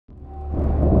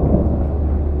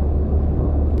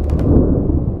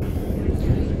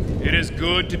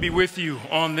good to be with you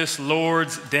on this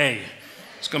Lord's Day.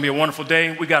 It's going to be a wonderful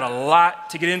day. We got a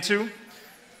lot to get into,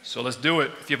 so let's do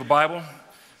it. If you have a Bible,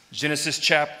 Genesis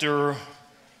chapter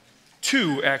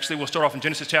 2, actually. We'll start off in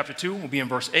Genesis chapter 2. We'll be in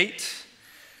verse 8.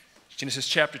 Genesis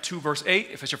chapter 2, verse 8.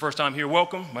 If it's your first time here,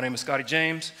 welcome. My name is Scotty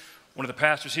James, one of the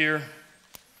pastors here.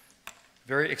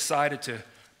 Very excited to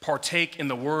partake in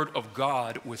the Word of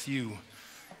God with you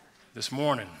this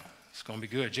morning. It's going to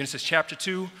be good. Genesis chapter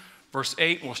 2, verse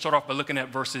 8. And we'll start off by looking at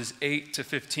verses 8 to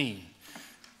 15.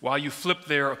 While you flipped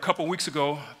there, a couple weeks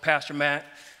ago, Pastor Matt,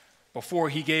 before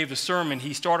he gave the sermon,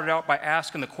 he started out by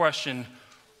asking the question,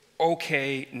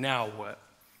 okay, now what?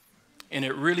 And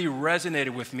it really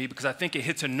resonated with me because I think it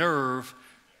hits a nerve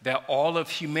that all of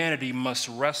humanity must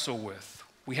wrestle with.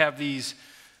 We have these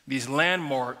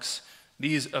landmarks,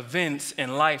 these events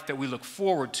in life that we look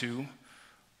forward to,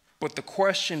 but the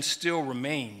question still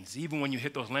remains, even when you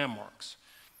hit those landmarks.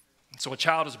 So a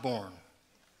child is born.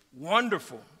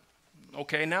 Wonderful.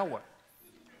 Okay, now what?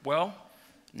 Well,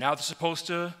 now they're supposed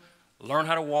to learn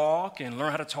how to walk and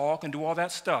learn how to talk and do all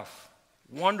that stuff.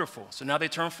 Wonderful. So now they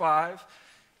turn 5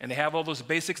 and they have all those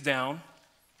basics down.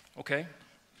 Okay,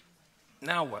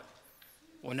 now what?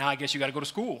 Well, now I guess you got to go to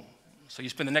school. So you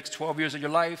spend the next 12 years of your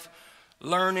life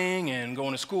learning and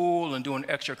going to school and doing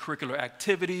extracurricular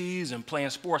activities and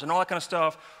playing sports and all that kind of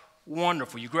stuff.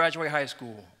 Wonderful. You graduate high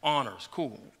school, honors,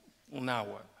 cool. Well, now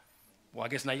what? Well, I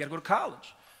guess now you got to go to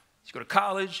college. You go to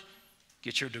college,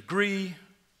 get your degree.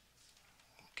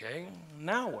 Okay,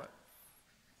 now what?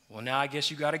 Well, now I guess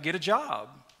you got to get a job.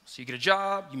 So you get a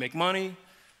job, you make money.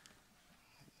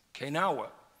 Okay, now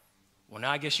what? Well,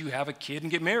 now I guess you have a kid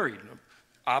and get married.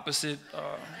 Opposite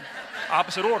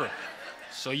order.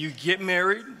 So you get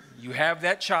married, you have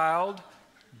that child.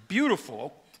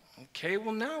 Beautiful. Okay,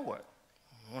 well, now what?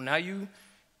 Well, now you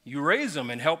raise them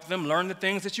and help them learn the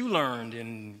things that you learned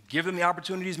and give them the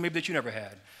opportunities maybe that you never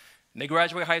had. And they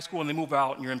graduate high school and they move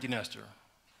out and you're empty nester.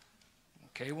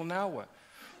 Okay, well, now what?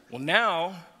 Well,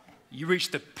 now you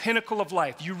reach the pinnacle of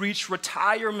life. You reach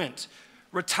retirement.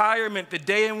 Retirement, the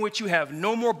day in which you have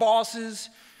no more bosses.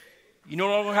 You no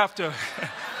longer have to,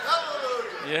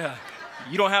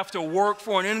 you don't have to work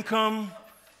for an income.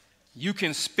 You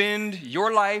can spend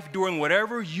your life doing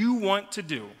whatever you want to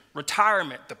do.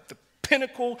 Retirement, the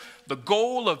pinnacle, the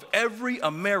goal of every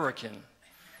American.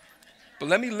 But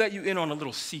let me let you in on a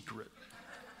little secret.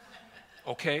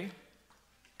 Okay?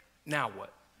 Now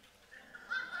what?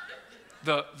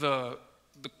 The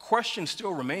question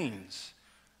still remains.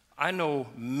 I know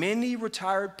many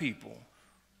retired people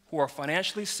who are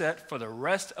financially set for the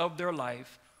rest of their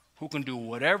life, who can do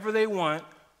whatever they want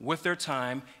with their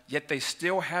time, yet they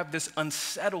still have this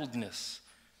unsettledness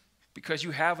because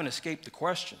you haven't escaped the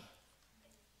question.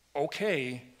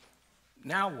 Okay,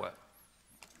 now what?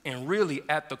 And really,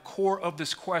 at the core of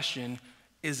this question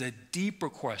is a deeper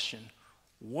question.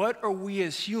 What are we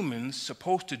as humans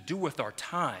supposed to do with our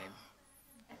time?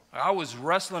 I was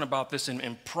wrestling about this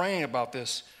and praying about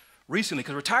this recently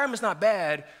because retirement's not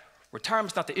bad.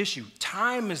 Retirement's not the issue.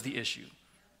 Time is the issue.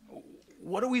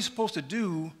 What are we supposed to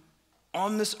do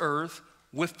on this earth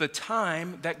with the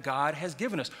time that God has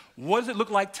given us? What does it look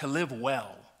like to live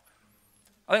well?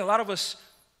 I think a lot of us,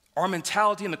 our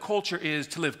mentality in the culture is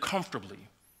to live comfortably.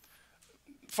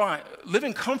 Fine,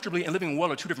 living comfortably and living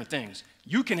well are two different things.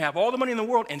 You can have all the money in the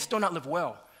world and still not live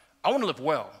well. I want to live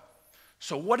well.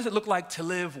 So what does it look like to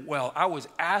live well? I was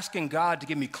asking God to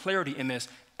give me clarity in this,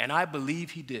 and I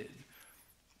believe he did.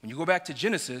 When you go back to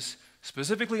Genesis,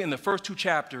 specifically in the first 2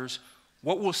 chapters,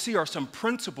 what we'll see are some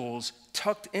principles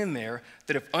tucked in there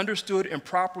that, if understood and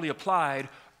properly applied,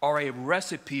 are a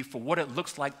recipe for what it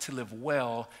looks like to live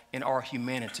well in our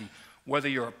humanity. Whether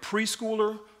you're a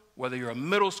preschooler, whether you're a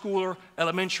middle schooler,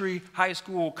 elementary, high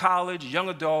school, college, young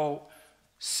adult,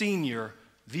 senior,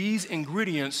 these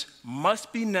ingredients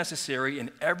must be necessary in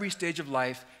every stage of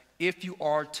life if you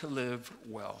are to live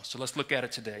well. So let's look at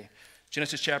it today.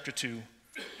 Genesis chapter 2,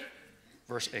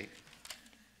 verse 8.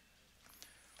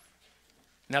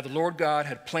 Now the Lord God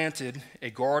had planted a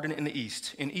garden in the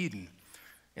east, in Eden,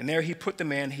 and there he put the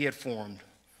man he had formed.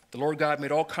 The Lord God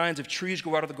made all kinds of trees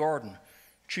grow out of the garden,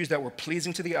 trees that were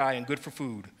pleasing to the eye and good for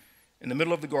food. In the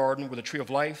middle of the garden were the tree of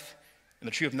life and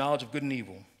the tree of knowledge of good and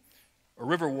evil. A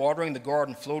river watering the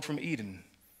garden flowed from Eden,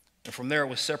 and from there it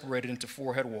was separated into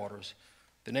 4 headwaters.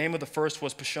 The name of the first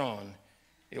was Pishon.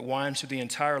 It winds through the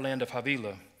entire land of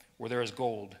Havilah, where there is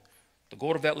gold. The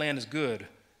gold of that land is good.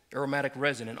 Aromatic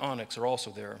resin and onyx are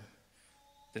also there.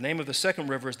 The name of the second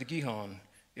river is the Gihon.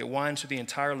 It winds through the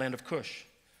entire land of Cush.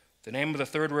 The name of the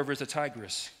third river is the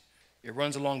Tigris. It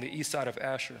runs along the east side of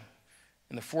Asher.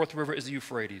 And the fourth river is the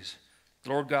Euphrates. The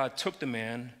Lord God took the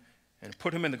man and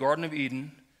put him in the Garden of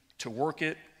Eden to work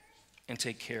it and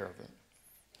take care of it.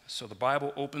 So the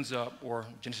Bible opens up, or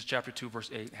Genesis chapter 2, verse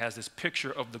 8, has this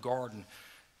picture of the garden.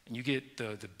 And you get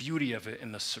the beauty of it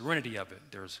and the serenity of it.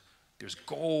 There's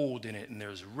gold in it, and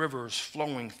there's rivers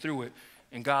flowing through it.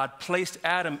 And God placed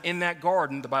Adam in that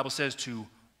garden, the Bible says, to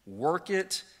work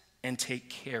it and take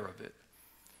care of it.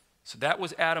 So that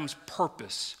was Adam's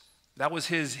purpose. That was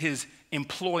his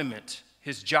employment,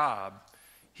 his job.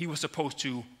 He was supposed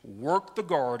to work the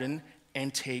garden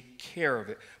and take care of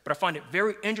it. But I find it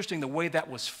very interesting the way that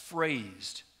was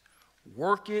phrased.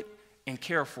 Work it and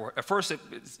care for it. At first, it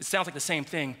sounds like the same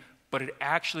thing, but it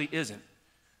actually isn't.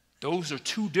 Those are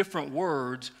two different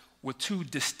words with two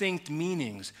distinct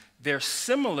meanings. They're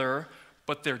similar,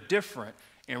 but they're different.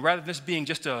 And rather than this being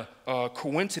just a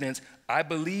coincidence, I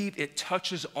believe it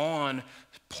touches on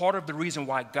part of the reason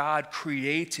why God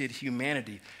created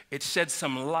humanity. It sheds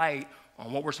some light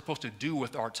on what we're supposed to do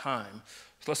with our time.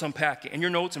 So let's unpack it. In your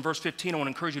notes in verse 15, I want to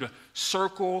encourage you to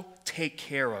circle take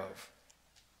care of.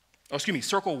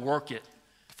 Circle work it,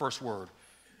 the first word.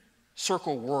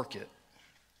 Circle work it.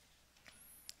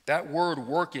 That word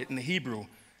work it in the Hebrew,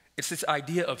 it's this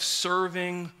idea of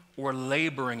serving or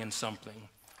laboring in something.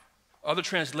 Other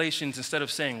translations, instead of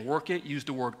saying work it, use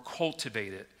the word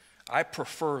cultivate it. I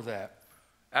prefer that.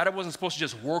 Adam wasn't supposed to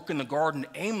just work in the garden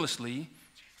aimlessly.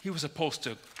 He was supposed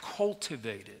to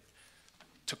cultivate it.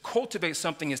 To cultivate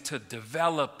something is to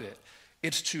develop it.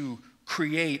 It's to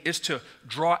create. It's to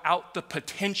draw out the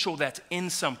potential that's in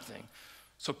something.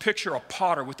 So picture a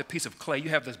potter with a piece of clay. You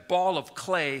have this ball of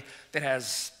clay that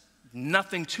has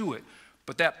nothing to it,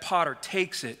 but that potter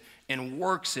takes it and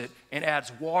works it and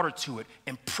adds water to it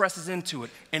and presses into it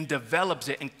and develops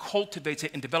it and cultivates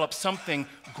it and develops something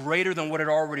greater than what it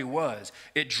already was.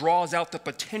 It draws out the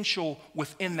potential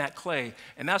within that clay.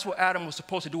 And that's what Adam was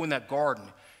supposed to do in that garden.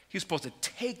 He was supposed to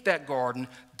take that garden,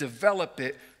 develop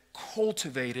it,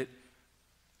 cultivate it,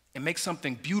 and make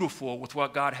something beautiful with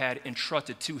what God had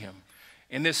entrusted to him.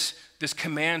 And this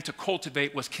command to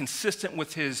cultivate was consistent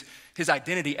with his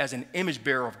identity as an image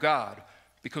bearer of God.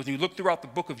 Because when you look throughout the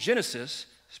book of Genesis,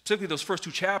 specifically those first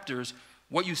two chapters,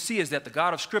 what you see is that the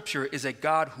God of Scripture is a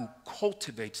God who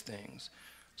cultivates things.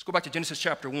 Let's go back to Genesis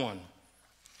chapter 1.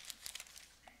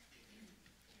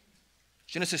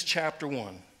 Genesis chapter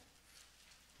 1,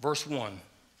 verse 1.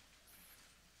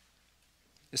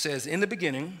 It says, "In the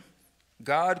beginning,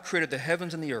 God created the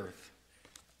heavens and the earth.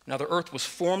 Now the earth was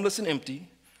formless and empty.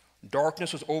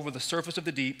 Darkness was over the surface of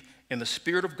the deep, and the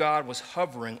Spirit of God was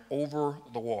hovering over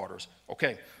the waters."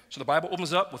 Okay, so the Bible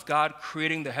opens up with God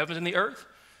creating the heavens and the earth.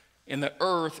 And the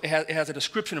earth, it has a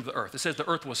description of the earth. It says the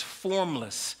earth was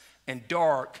formless and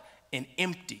dark and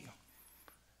empty.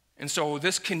 And so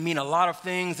this can mean a lot of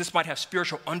things. This might have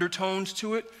spiritual undertones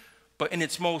to it, but in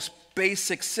its most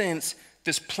basic sense,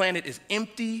 this planet is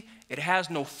empty. It has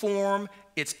no form.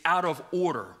 It's out of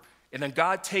order. And then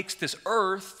God takes this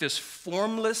earth, this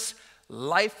formless,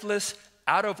 lifeless,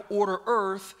 out of order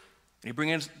earth, and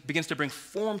he begins to bring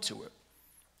form to it.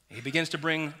 He begins to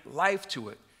bring life to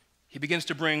it. He begins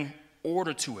to bring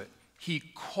order to it. He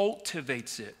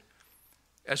cultivates it.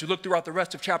 As we look throughout the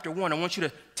rest of chapter 1, I want you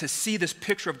to see this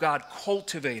picture of God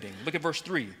cultivating. Look at verse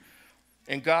 3.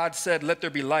 "And God said, 'Let there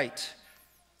be light,'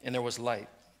 and there was light."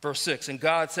 Verse 6, "And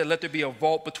God said, 'Let there be a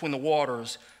vault between the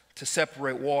waters to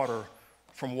separate water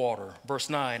from water.' Verse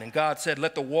 9, "And God said,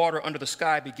 'Let the water under the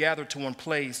sky be gathered to one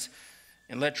place,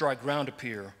 and let dry ground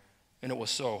appear.' And it was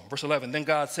so." Verse 11, "Then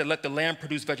God said, 'Let the land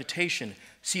produce vegetation,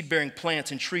 seed-bearing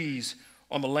plants and trees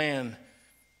on the land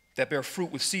that bear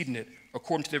fruit with seed in it,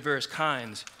 according to their various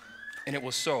kinds.' And it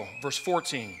was so." Verse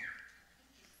 14,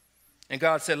 "And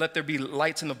God said, 'Let there be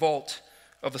lights in the vault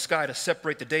of the sky to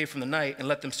separate the day from the night, and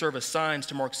let them serve as signs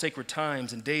to mark sacred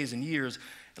times and days and years.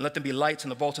 And let them be lights in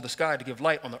the vault of the sky to give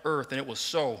light on the earth.' And it was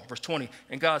so." Verse 20,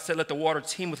 "And God said, 'Let the water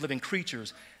teem with living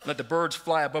creatures, and let the birds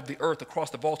fly above the earth across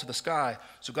the vault of the sky.'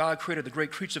 So God created the great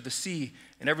creatures of the sea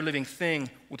and every living thing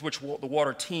with which the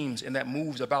water teems and that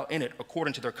moves about in it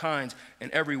according to their kinds, and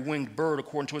every winged bird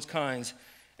according to its kinds.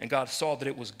 And God saw that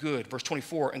it was good." Verse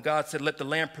 24, "And God said, 'Let the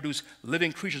land produce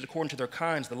living creatures according to their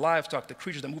kinds, the livestock, the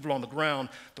creatures that move along the ground,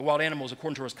 the wild animals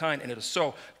according to his kind.' And it is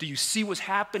so." Do you see what's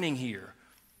happening here?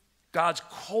 God's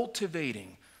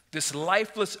cultivating. This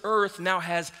lifeless earth now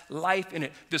has life in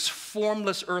it. This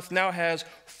formless earth now has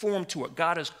form to it.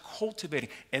 God is cultivating.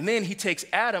 And then he takes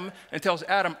Adam and tells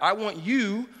Adam, "I want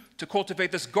you to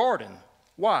cultivate this garden."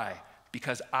 Why?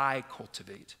 Because I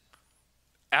cultivate.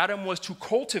 Adam was to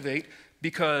cultivate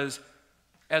because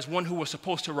as one who was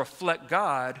supposed to reflect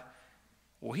God,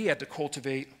 well, he had to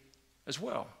cultivate as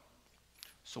well.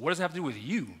 So what does it have to do with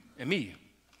you and me?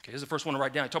 Okay, here's the first one to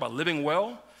write down. You talk about living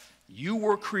well. You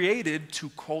were created to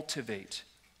cultivate.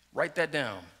 Write that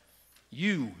down.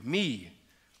 You, me,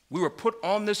 we were put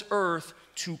on this earth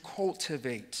to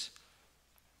cultivate.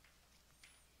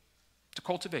 To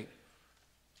cultivate.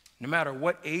 No matter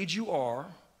what age you are,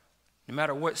 no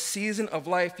matter what season of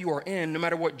life you are in, no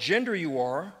matter what gender you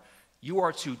are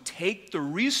to take the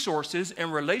resources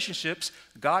and relationships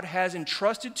God has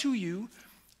entrusted to you,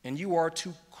 and you are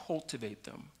to cultivate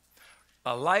them.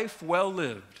 A life well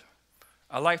lived,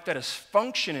 a life that is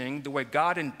functioning the way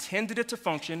God intended it to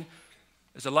function,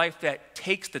 is a life that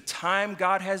takes the time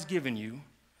God has given you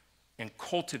and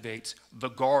cultivates the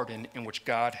garden in which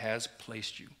God has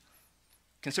placed you.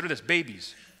 Consider this,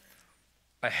 babies.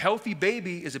 A healthy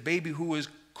baby is a baby who is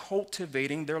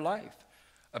cultivating their life.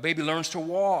 A baby learns to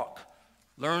walk,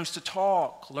 learns to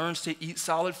talk, learns to eat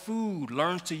solid food,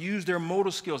 learns to use their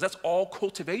motor skills. That's all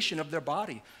cultivation of their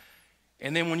body.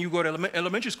 And then when you go to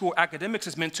elementary school, academics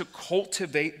is meant to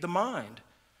cultivate the mind.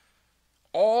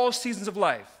 All seasons of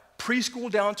life,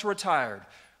 preschool down to retired,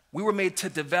 we were made to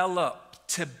develop,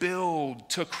 to build,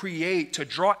 to create, to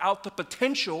draw out the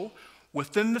potential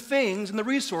within the things and the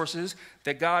resources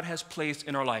that God has placed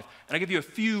in our life. And I give you a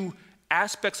few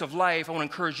aspects of life I want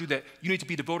to encourage you that you need to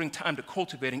be devoting time to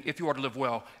cultivating if you are to live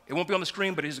well. It won't be on the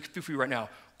screen, but it is a few for you right now.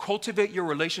 Cultivate your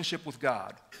relationship with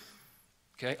God.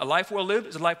 Okay? A life well lived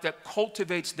is a life that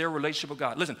cultivates their relationship with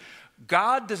God. Listen,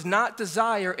 God does not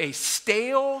desire a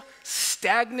stale,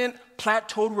 stagnant,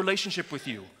 plateaued relationship with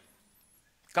you.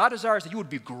 God desires that you would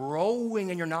be growing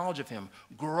in your knowledge of him,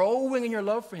 growing in your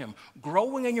love for him,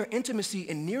 growing in your intimacy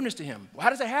and nearness to him. Well, how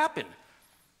does that happen?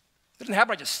 It doesn't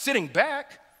happen by just sitting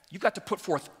back. You've got to put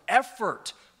forth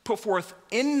effort, put forth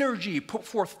energy, put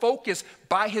forth focus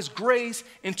by his grace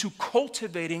into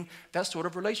cultivating that sort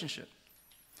of relationship.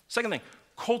 Second thing,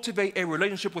 cultivate a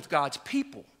relationship with God's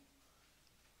people.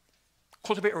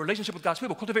 Cultivate a relationship with God's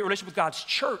people. Cultivate a relationship with God's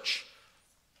church.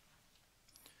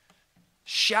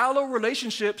 Shallow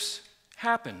relationships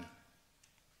happen.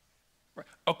 Right?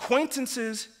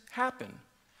 Acquaintances happen.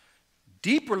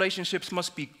 Deep relationships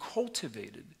must be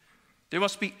cultivated. There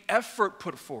must be effort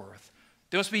put forth.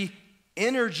 There must be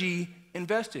energy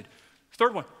invested.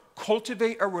 Third one,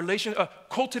 cultivate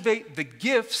the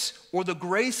gifts or the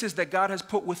graces that God has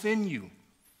put within you.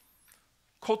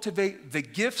 Cultivate the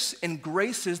gifts and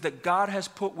graces that God has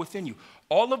put within you.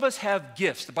 All of us have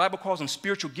gifts. The Bible calls them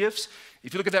spiritual gifts.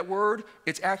 If you look at that word,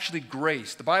 it's actually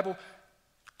grace. The Bible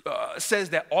says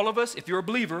that all of us, if you're a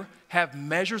believer, have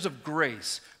measures of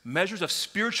grace, measures of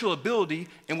spiritual ability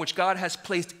in which God has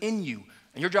placed in you.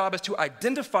 And your job is to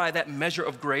identify that measure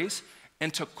of grace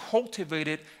and to cultivate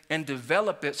it and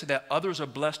develop it so that others are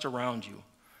blessed around you.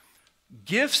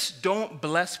 Gifts don't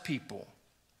bless people.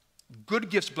 Good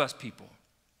gifts bless people.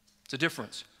 It's a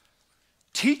difference.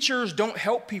 Teachers don't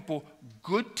help people.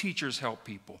 Good teachers help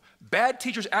people. Bad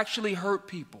teachers actually hurt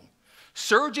people.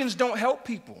 Surgeons don't help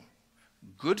people.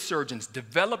 Good surgeons,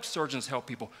 developed surgeons help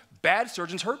people. Bad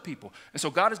surgeons hurt people. And so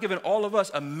God has given all of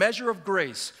us a measure of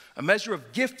grace, a measure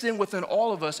of gifting within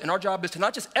all of us. And our job is to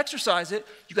not just exercise it,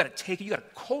 you got to take it, you got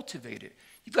to cultivate it.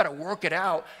 You've got to work it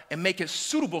out and make it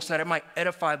suitable so that it might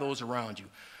edify those around you.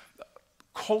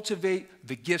 Cultivate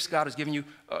the gifts God has given you.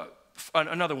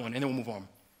 Another one, and then we'll move on.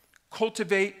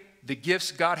 Cultivate the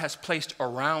gifts God has placed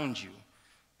around you.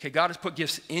 Okay, God has put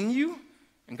gifts in you,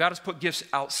 and God has put gifts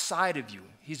outside of you.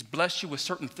 He's blessed you with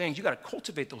certain things. You got to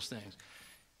cultivate those things.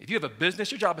 If you have a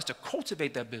business, your job is to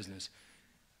cultivate that business.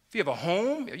 If you have a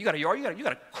home, you got a yard, you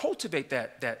got to cultivate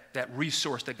that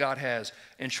resource that God has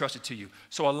entrusted to you.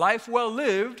 So a life well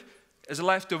lived is a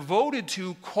life devoted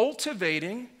to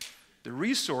cultivating the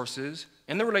resources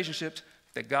and the relationships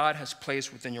that God has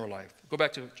placed within your life. Go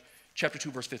back to chapter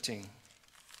 2, verse 15. I'm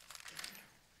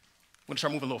going to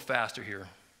start moving a little faster here.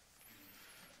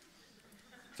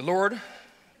 The Lord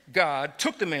God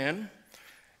took the man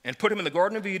and put him in the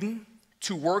Garden of Eden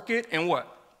to work it and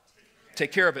what?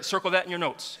 Take care of it. Circle that in your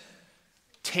notes.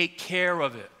 Take care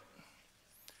of it.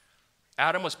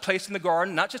 Adam was placed in the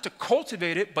garden, not just to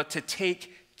cultivate it, but to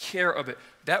take care of it.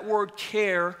 That word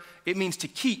care, it means to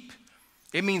keep.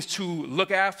 It means to look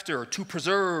after, to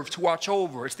preserve, to watch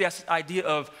over. It's the idea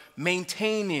of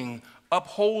maintaining,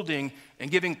 upholding, and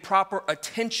giving proper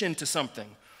attention to something.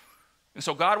 And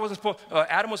so Adam wasn't supposed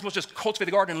to just cultivate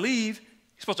the garden and leave.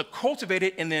 He's supposed to cultivate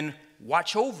it and then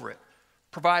watch over it.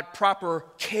 Provide proper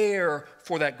care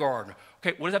for that garden.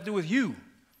 Okay, what does that have to do with you?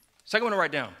 Second one to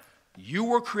write down. You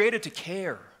were created to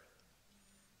care.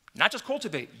 Not just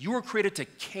cultivate. You were created to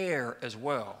care as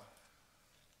well.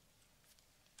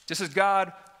 Just as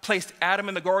God placed Adam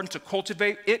in the garden to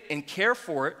cultivate it and care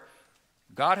for it,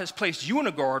 God has placed you in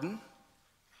a garden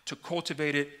to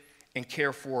cultivate it and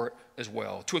care for it as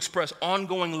well, to express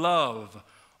ongoing love,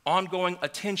 ongoing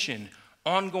attention,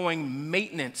 ongoing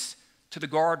maintenance to the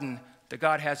garden that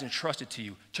God has entrusted to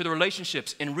you, to the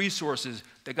relationships and resources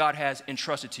that God has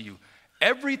entrusted to you.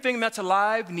 Everything that's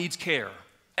alive needs care.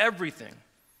 Everything.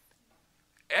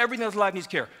 Everything that's alive needs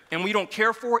care. And when you don't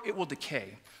care for it, it will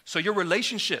decay. So your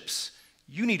relationships,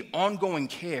 you need ongoing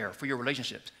care for your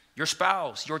relationships. Your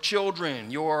spouse, your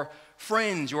children, your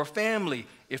friends, your family.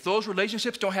 If those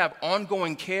relationships don't have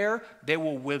ongoing care, they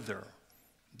will wither.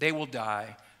 They will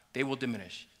die. They will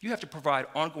diminish. You have to provide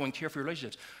ongoing care for your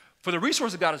relationships. For the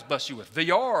resources God has blessed you with, the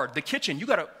yard, the kitchen, you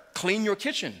got to clean your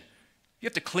kitchen. You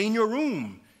have to clean your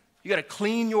room. You got to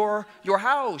clean your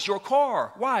house, your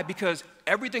car. Why? Because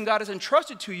everything God has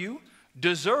entrusted to you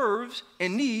deserves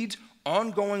and needs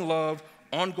ongoing love,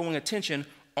 ongoing attention,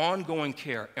 ongoing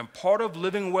care. And part of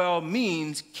living well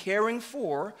means caring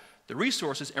for the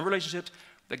resources and relationships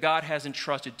that God has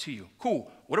entrusted to you.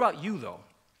 Cool. What about you, though?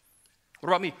 What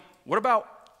about me? What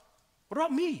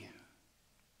about me?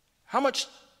 How much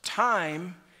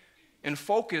time and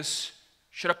focus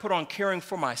should I put on caring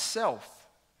for myself?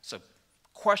 It's a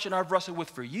question I've wrestled with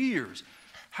for years.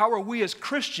 How are we as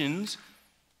Christians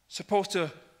supposed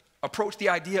to approach the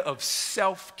idea of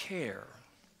self-care?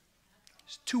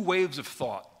 There's two waves of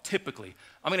thought, typically.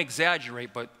 I'm going to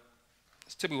exaggerate, but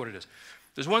it's typically what it is.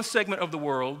 There's one segment of the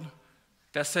world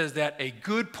that says that a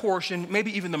good portion,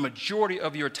 maybe even the majority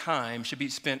of your time should be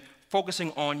spent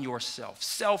focusing on yourself.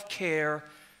 Self-care,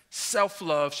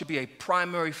 self-love should be a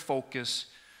primary focus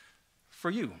for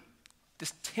you.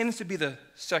 This tends to be the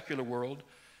secular world.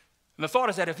 And the thought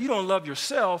is that if you don't love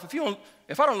yourself,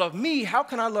 if I don't love me, how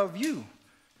can I love you?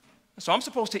 So I'm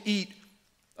supposed to eat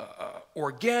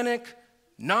organic,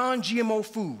 non-GMO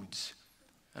foods.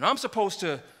 And I'm supposed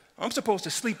to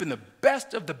sleep in the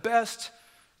best of the best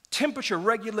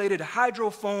temperature-regulated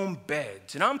hydrofoam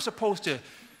beds. And I'm supposed to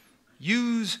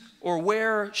use or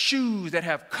wear shoes that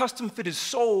have custom-fitted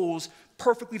soles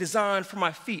perfectly designed for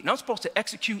my feet. And I'm supposed to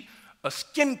execute a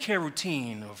skincare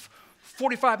routine of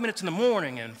 45 minutes in the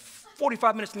morning and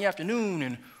 45 minutes in the afternoon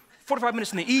and 45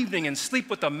 minutes in the evening and sleep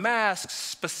with a mask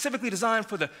specifically designed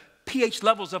for the pH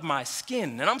levels of my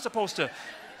skin. And I'm supposed to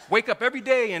wake up every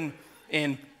day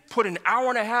and put an hour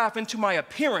and a half into my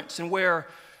appearance and wear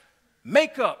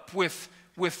makeup with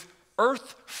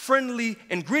earth-friendly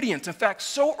ingredients. In fact,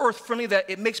 so earth-friendly that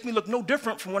it makes me look no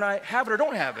different from when I have it or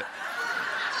don't have it.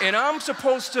 And I'm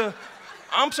supposed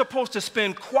to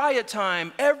spend quiet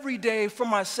time every day for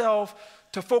myself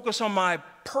to focus on my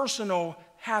personal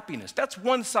happiness. That's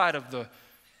one side of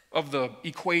the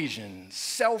equation.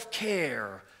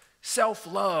 Self-care,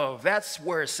 self-love, that's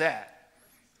where it's at.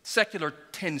 Secular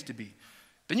tends to be.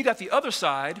 Then you got the other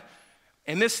side,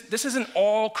 and this isn't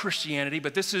all Christianity,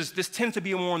 but this tends to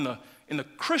be more in the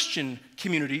Christian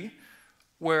community,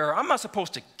 where I'm not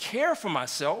supposed to care for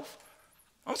myself.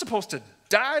 I'm supposed to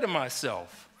die to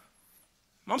myself.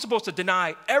 I'm supposed to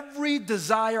deny every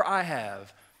desire I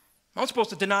have. I'm supposed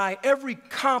to deny every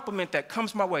compliment that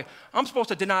comes my way. I'm supposed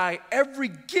to deny every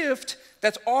gift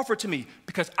that's offered to me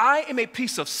because I am a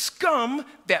piece of scum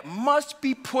that must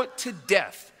be put to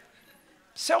death.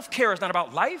 Self-care is not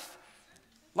about life.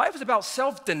 Life is about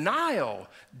self-denial,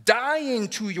 dying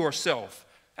to yourself.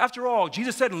 After all,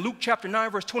 Jesus said in Luke chapter 9,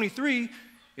 verse 23,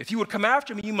 if you would come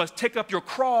after me, you must take up your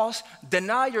cross,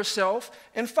 deny yourself,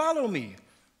 and follow me.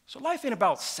 So life ain't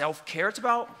about self-care, it's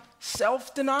about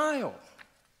self-denial.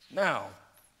 Now,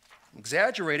 I'm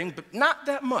exaggerating, but not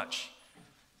that much.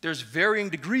 There's varying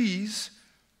degrees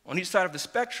on each side of the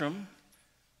spectrum,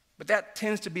 but that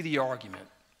tends to be the argument.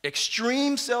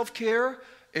 Extreme self-care,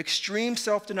 extreme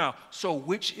self-denial. So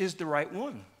which is the right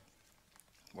one?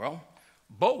 Well,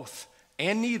 both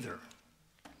and neither.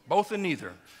 Both and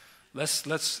neither. Let's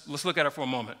look at it for a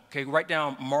moment. Okay, write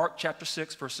down Mark chapter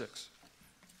 6, verse 6.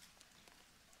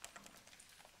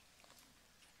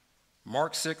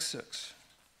 Mark 6, 6.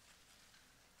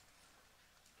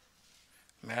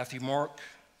 Matthew, Mark,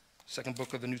 second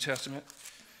book of the New Testament.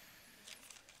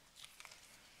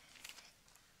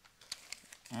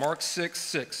 Mark 6,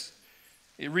 6.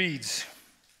 It reads,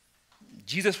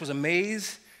 Jesus was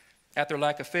amazed at their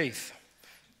lack of faith.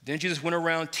 Then Jesus went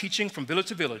around teaching from village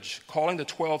to village. Calling the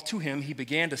 12 to him, he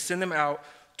began to send them out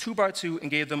 2 by 2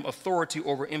 and gave them authority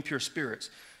over impure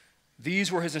spirits.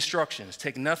 These were his instructions.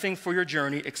 Take nothing for your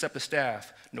journey except a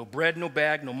staff. No bread, no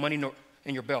bag, no money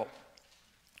in your belt.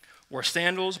 Wear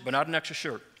sandals, but not an extra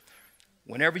shirt.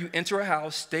 Whenever you enter a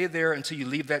house, stay there until you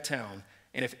leave that town.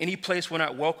 And if any place will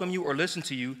not welcome you or listen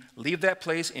to you, leave that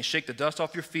place and shake the dust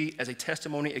off your feet as a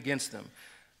testimony against them.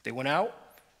 They went out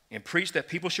and preached that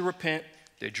people should repent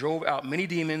They drove out many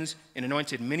demons and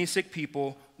anointed many sick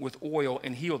people with oil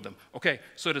and healed them. Okay,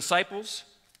 so disciples,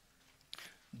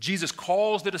 Jesus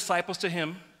calls the disciples to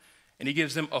him, and he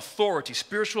gives them authority,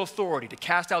 spiritual authority to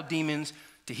cast out demons,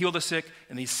 to heal the sick,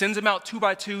 and he sends them out 2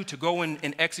 by 2 to go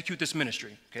and execute this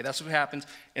ministry. Okay, that's what happens.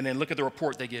 And then look at the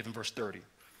report they give in verse 30. It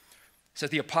says,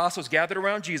 the apostles gathered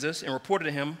around Jesus and reported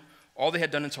to him all they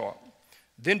had done and taught.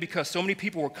 Then, because so many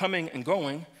people were coming and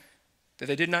going that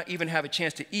they did not even have a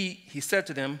chance to eat, he said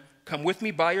to them, come with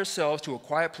me by yourselves to a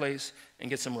quiet place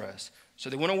and get some rest. So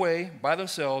they went away by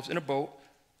themselves in a boat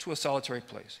to a solitary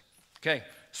place. Okay,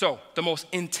 so the most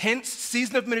intense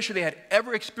season of ministry they had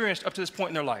ever experienced up to this point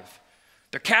in their life.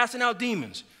 They're casting out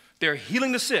demons. They're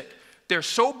healing the sick. They're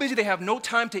so busy they have no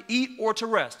time to eat or to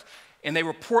rest. And they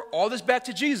report all this back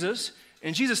to Jesus,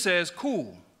 and Jesus says,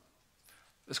 cool,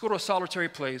 let's go to a solitary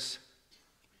place.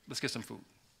 Let's get some food.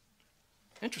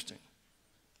 Interesting.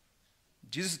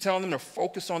 Jesus is telling them to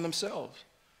focus on themselves.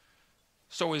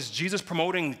 So is Jesus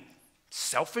promoting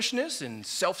selfishness and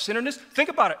self-centeredness? Think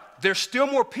about it. There's still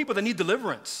more people that need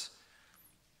deliverance.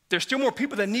 There's still more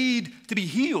people that need to be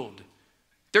healed.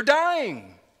 They're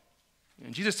dying.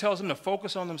 And Jesus tells them to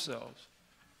focus on themselves.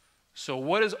 So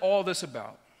what is all this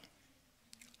about?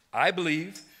 I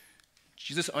believe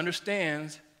Jesus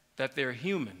understands that they're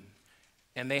human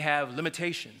and they have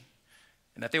limitation,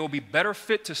 and that they will be better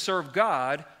fit to serve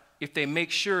God if they make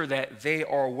sure that they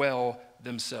are well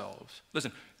themselves.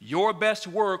 Listen, your best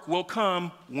work will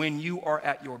come when you are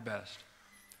at your best.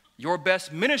 Your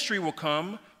best ministry will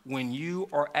come when you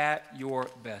are at your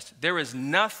best. There is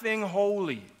nothing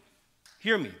holy,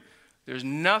 hear me, there's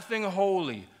nothing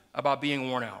holy about being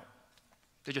worn out.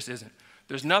 There just isn't.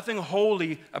 There's nothing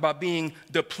holy about being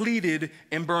depleted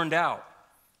and burned out.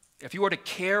 If you are to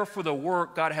care for the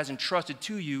work God has entrusted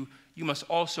to you, you must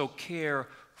also care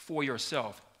for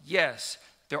yourself. Yes,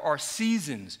 there are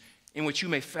seasons in which you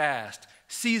may fast,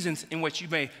 seasons in which you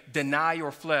may deny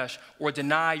your flesh or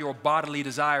deny your bodily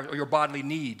desires or your bodily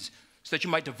needs so that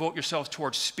you might devote yourselves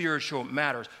towards spiritual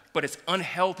matters. But it's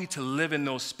unhealthy to live in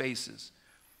those spaces.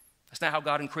 That's not how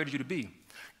God created you to be.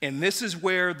 And this is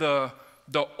where the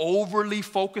overly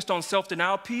focused on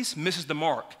self-denial piece misses the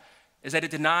mark, is that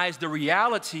it denies the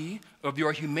reality of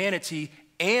your humanity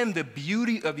and the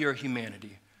beauty of your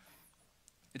humanity.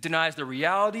 It denies the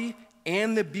reality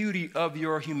and the beauty of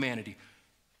your humanity.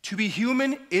 To be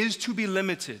human is to be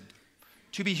limited.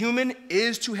 To be human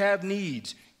is to have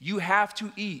needs. You have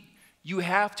to eat. You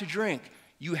have to drink.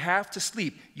 You have to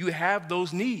sleep. You have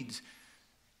those needs.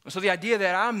 And so the idea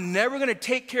that I'm never going to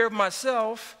take care of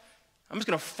myself, I'm just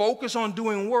going to focus on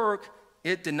doing work,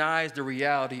 it denies the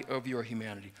reality of your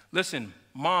humanity. Listen,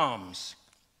 moms,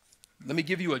 let me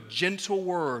give you a gentle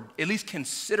word, at least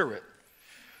consider it.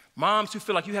 Moms who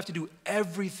feel like you have to do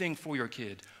everything for your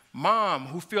kid. Mom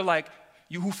who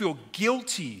feel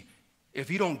guilty if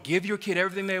you don't give your kid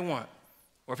everything they want,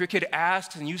 or if your kid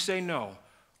asks and you say no,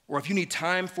 or if you need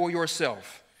time for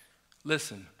yourself.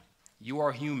 Listen, you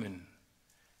are human.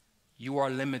 You are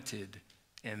limited,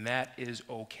 and that is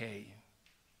okay.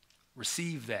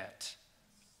 Receive that.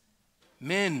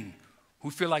 Men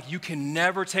who feel like you can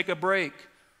never take a break,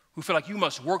 who feel like you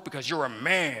must work because you're a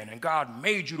man and God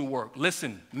made you to work.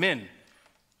 Listen, men,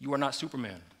 you are not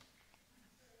Superman.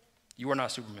 You are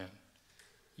not Superman.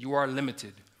 You are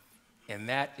limited, and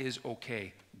that is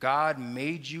okay. God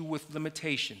made you with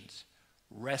limitations.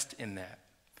 Rest in that.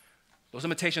 Those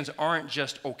limitations aren't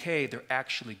just okay, they're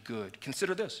actually good.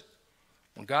 Consider this.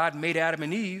 When God made Adam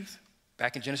and Eve,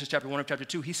 back in Genesis chapter 1 and chapter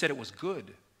 2, he said it was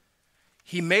good.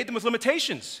 He made them with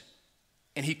limitations,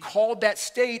 and he called that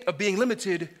state of being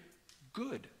limited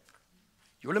good.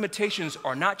 Your limitations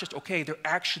are not just okay, they're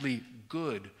actually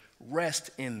good. Rest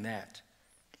in that.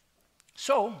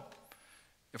 So,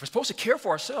 if we're supposed to care for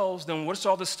ourselves, then what's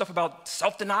all this stuff about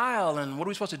self-denial and what are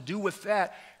we supposed to do with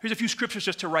that? Here's a few scriptures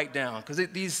just to write down, because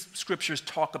these scriptures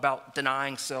talk about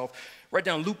denying self. Write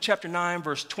down Luke chapter 9,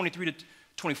 verse 23 to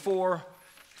 24.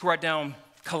 You can write down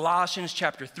Colossians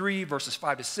chapter 3, verses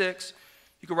 5 to 6.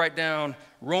 You can write down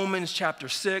Romans chapter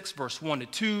 6, verse 1 to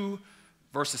 2,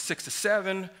 verses 6 to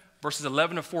 7, verses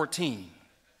 11 to 14.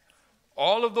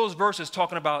 All of those verses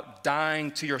talking about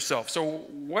dying to yourself. So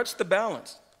what's the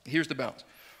balance? Here's the balance.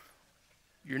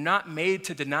 You're not made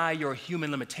to deny your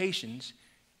human limitations.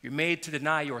 You're made to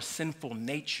deny your sinful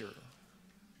nature.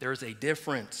 There's a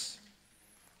difference.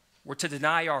 We're to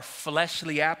deny our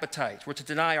fleshly appetites. We're to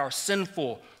deny our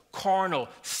sinful, carnal,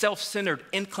 self-centered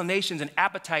inclinations and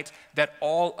appetites that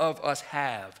all of us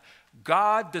have.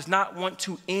 God does not want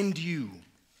to end you.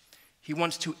 He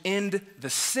wants to end the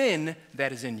sin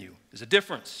that is in you. There's a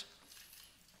difference.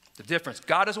 The difference.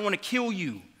 God doesn't want to kill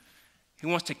you. He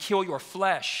wants to kill your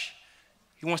flesh.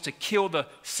 He wants to kill the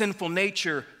sinful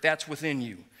nature that's within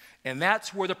you. And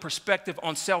that's where the perspective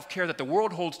on self-care that the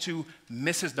world holds to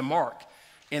misses the mark.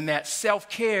 In that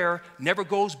self-care never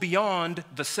goes beyond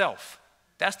the self.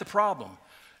 That's the problem.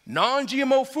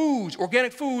 Non-GMO foods,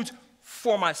 organic foods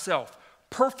for myself.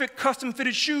 Perfect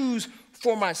custom-fitted shoes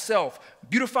for myself.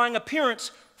 Beautifying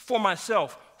appearance for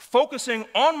myself. Focusing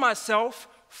on myself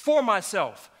for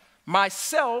myself.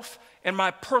 Myself and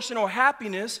my personal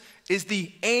happiness is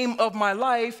the aim of my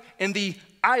life and the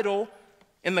idol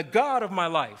and the God of my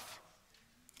life.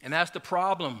 And that's the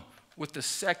problem with the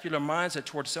secular mindset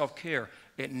towards self-care.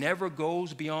 It never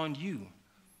goes beyond you.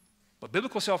 But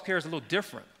biblical self-care is a little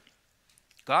different.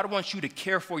 God wants you to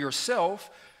care for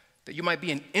yourself that you might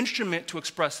be an instrument to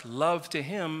express love to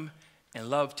him and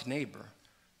love to neighbor.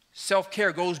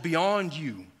 Self-care goes beyond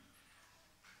you.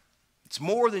 It's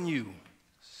more than you.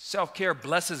 Self-care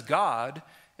blesses God,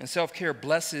 and self-care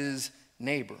blesses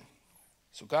neighbor.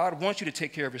 So God wants you to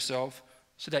take care of yourself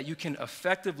so that you can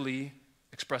effectively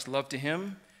express love to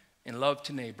him and love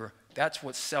to neighbor. That's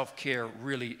what self-care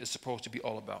really is supposed to be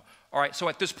all about. All right, so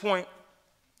at this point,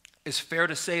 it's fair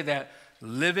to say that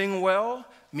living well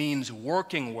means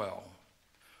working well.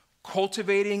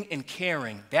 Cultivating and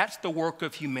caring, that's the work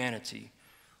of humanity.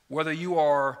 Whether you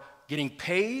are getting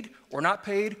paid or not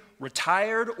paid,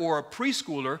 retired or a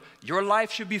preschooler, your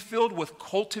life should be filled with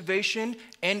cultivation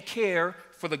and care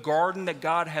for the garden that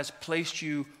God has placed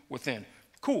you within.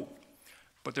 Cool.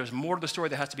 But there's more to the story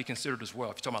that has to be considered as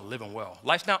well if you're talking about living well.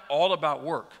 Life's not all about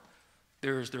work.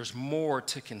 There's more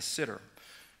to consider.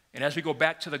 And as we go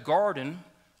back to the garden,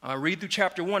 I'll read through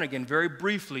chapter 1 again very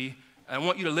briefly. I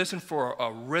want you to listen for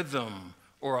a rhythm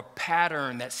or a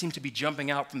pattern that seems to be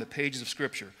jumping out from the pages of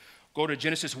Scripture. Go to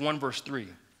Genesis 1, verse 3.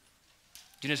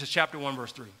 Genesis chapter 1,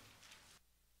 verse 3.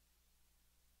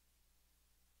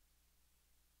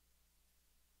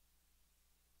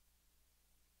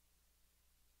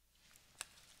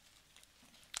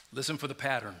 Listen for the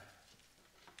pattern.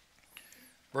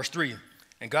 Verse 3.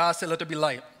 And God said, let there be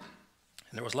light.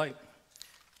 And there was light.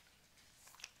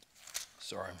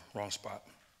 Sorry, wrong spot.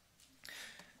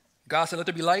 God said, let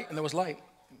there be light, and there was light.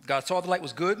 God saw the light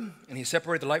was good, and he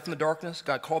separated the light from the darkness.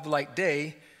 God called the light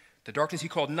day. The darkness he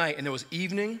called night. And there was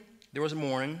evening, there was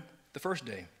morning, the first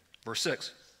day. Verse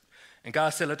 6. And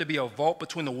God said, let there be a vault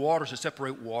between the waters to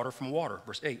separate water from water.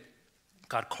 Verse 8.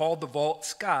 God called the vault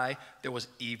sky. There was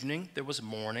evening, there was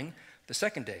morning, the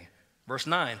second day. Verse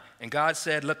 9. And God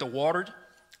said, let the water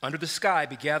under the sky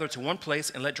be gathered to one place,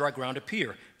 and let dry ground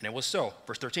appear. And it was so.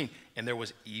 Verse 13. And there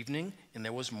was evening, and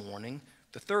there was morning,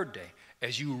 the third day.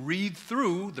 As you read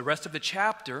through the rest of the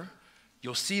chapter,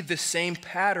 you'll see this same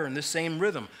pattern, this same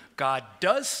rhythm. God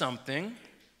does something,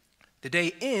 the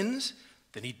day ends,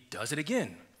 then he does it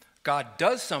again. God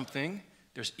does something,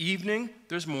 there's evening,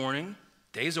 there's morning,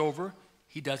 day's over,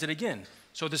 he does it again.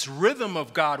 So this rhythm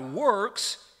of God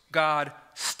works, God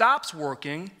stops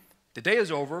working, the day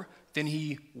is over, then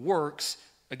he works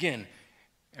again.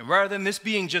 And rather than this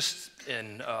being just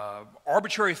an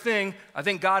arbitrary thing, I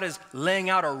think God is laying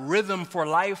out a rhythm for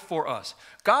life for us.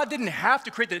 God didn't have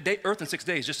to create the earth in 6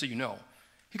 days, just so you know.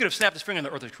 He could have snapped his finger and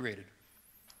the earth was created.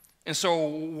 And so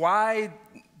why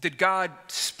did God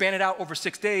span it out over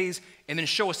 6 days and then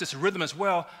show us this rhythm as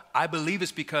well? I believe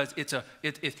it's because it's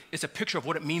a picture of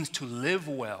what it means to live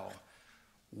well.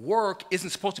 Work isn't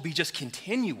supposed to be just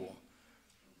continual.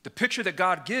 The picture that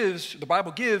God gives, the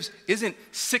Bible gives, isn't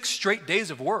 6 straight days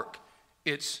of work.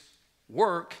 It's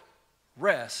work,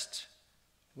 rest,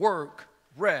 work,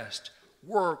 rest,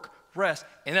 work, rest.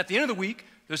 And at the end of the week,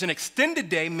 there's an extended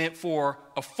day meant for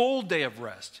a full day of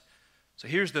rest. So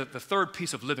here's the third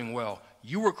piece of living well.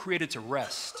 You were created to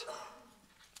rest.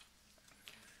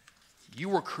 You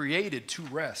were created to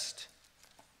rest.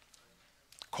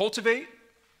 Cultivate,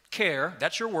 care,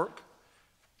 that's your work,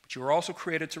 but you were also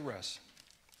created to rest.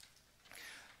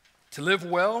 To live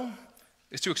well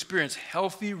is to experience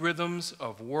healthy rhythms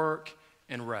of work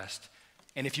and rest.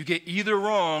 And if you get either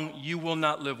wrong, you will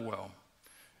not live well.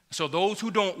 So those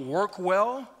who don't work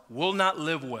well will not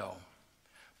live well.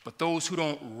 But those who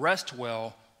don't rest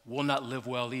well will not live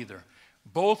well either.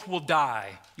 Both will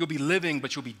die. You'll be living,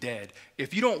 but you'll be dead.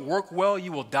 If you don't work well,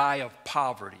 you will die of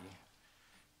poverty.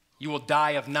 You will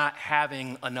die of not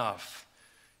having enough.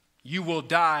 You will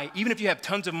die, even if you have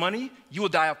tons of money, you will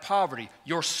die of poverty.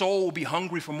 Your soul will be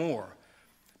hungry for more.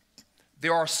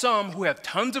 There are some who have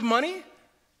tons of money,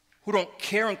 who don't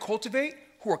care and cultivate,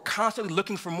 who are constantly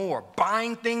looking for more,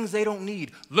 buying things they don't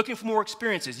need, looking for more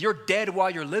experiences. You're dead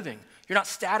while you're living. You're not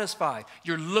satisfied.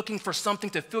 You're looking for something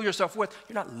to fill yourself with.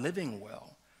 You're not living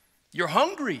well. You're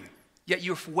hungry, yet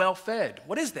you're well fed.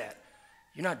 What is that?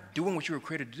 You're not doing what you were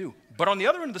created to do. But on the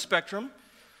other end of the spectrum,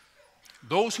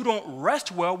 those who don't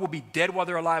rest well will be dead while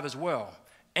they're alive as well.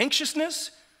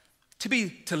 Anxiousness,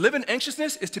 to live in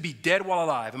anxiousness is to be dead while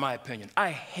alive, in my opinion. I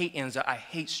hate anxiety. I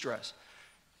hate stress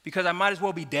because I might as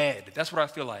well be dead. That's what I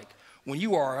feel like. When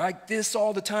you are like this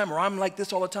all the time or I'm like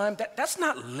this all the time, that's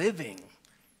not living.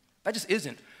 That just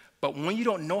isn't. But when you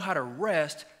don't know how to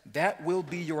rest, that will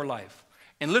be your life.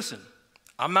 And listen,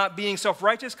 I'm not being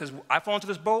self-righteous because I fall into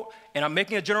this boat and I'm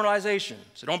making a generalization,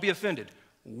 so don't be offended.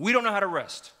 We don't know how to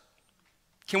rest.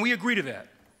 Can we agree to that?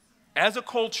 As a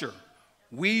culture,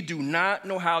 we do not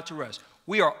know how to rest.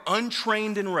 We are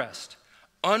untrained in rest,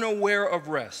 unaware of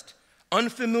rest,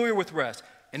 unfamiliar with rest.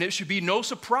 And it should be no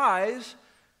surprise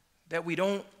that we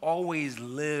don't always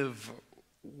live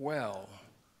well.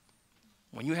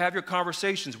 When you have your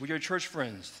conversations with your church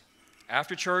friends,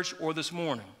 after church or this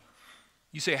morning,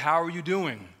 you say, how are you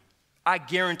doing? I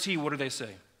guarantee, what do they say?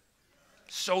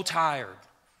 So tired,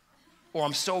 or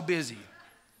I'm so busy.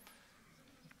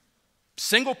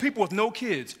 Single people with no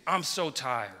kids, I'm so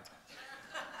tired.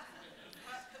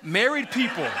 Married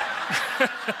people.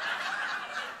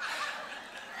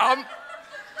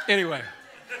 Anyway,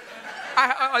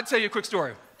 I'll tell you a quick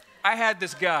story. I had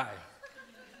this guy.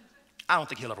 I don't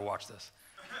think he'll ever watch this.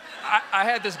 I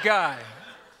had this guy.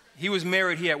 He was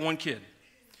married. He had one kid.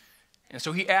 And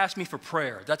so he asked me for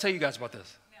prayer. Did I tell you guys about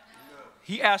this? No.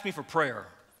 He asked me for prayer.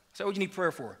 I said, what do you need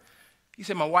prayer for? He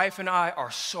said, my wife and I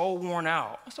are so worn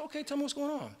out. I said, okay, tell me what's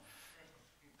going on.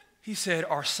 He said,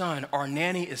 our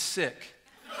nanny is sick.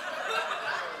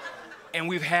 And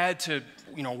we've had to,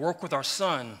 work with our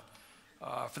son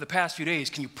for the past few days.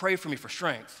 Can you pray for me for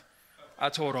strength? I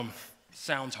told him,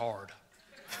 sounds hard.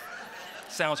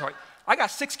 Sounds hard. I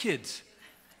got 6 kids,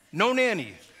 no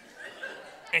nanny.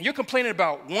 And you're complaining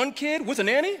about one kid with a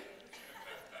nanny?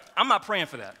 I'm not praying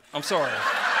for that. I'm sorry.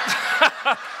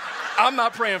 I'm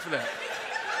not praying for that.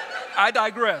 I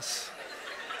digress.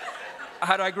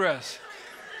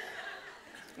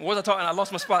 What was I talking? I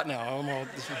lost my spot now. I don't know.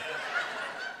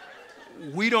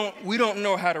 We don't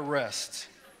know how to rest.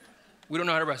 We don't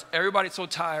know how to rest. Everybody's so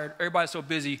tired. Everybody's so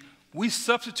busy. We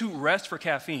substitute rest for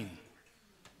caffeine.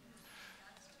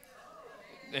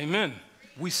 Amen.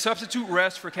 We substitute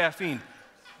rest for caffeine.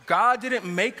 God didn't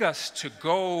make us to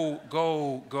go.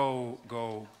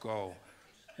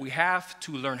 We have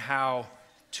to learn how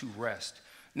to rest.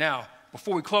 Now,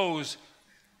 before we close,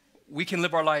 we can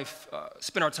live our life,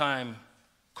 spend our time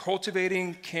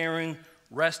cultivating, caring,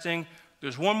 resting.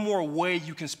 There's one more way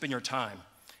you can spend your time,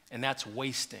 and that's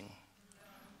wasting.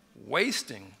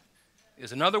 Wasting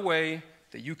is another way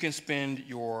that you can spend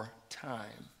your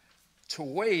time. To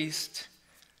waste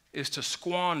is to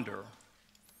squander.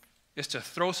 It's to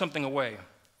throw something away.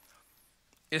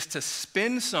 It's to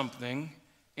spend something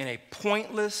in a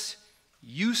pointless,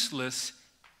 useless,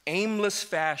 aimless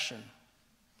fashion.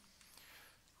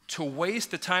 To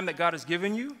waste the time that God has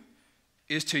given you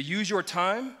is to use your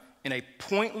time in a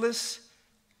pointless,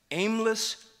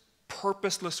 aimless,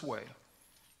 purposeless way.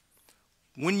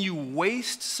 When you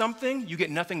waste something, you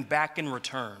get nothing back in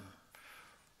return.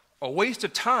 A waste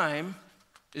of time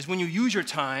is when you use your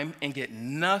time and get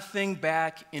nothing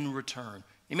back in return.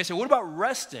 You may say, what about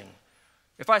resting?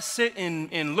 If I sit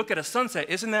and look at a sunset,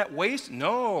 isn't that waste?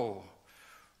 No.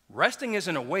 Resting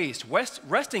isn't a waste.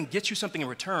 Resting gets you something in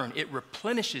return. It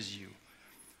replenishes you.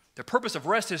 The purpose of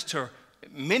rest is to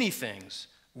many things.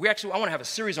 I want to have a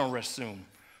series on rest soon.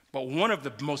 But one of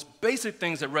the most basic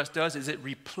things that rest does is it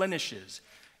replenishes.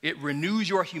 It renews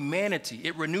your humanity.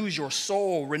 It renews your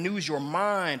soul, renews your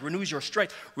mind, renews your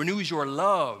strength, renews your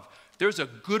love. There's a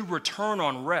good return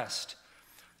on rest.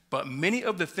 But many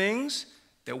of the things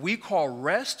that we call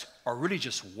rest are really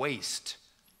just waste.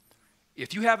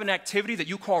 If you have an activity that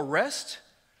you call rest,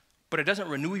 but it doesn't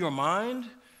renew your mind,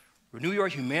 renew your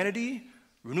humanity,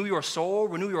 renew your soul,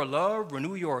 renew your love,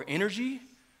 renew your energy,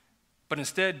 but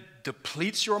instead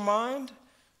depletes your mind,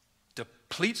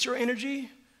 depletes your energy,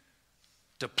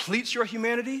 depletes your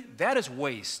humanity, that is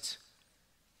waste.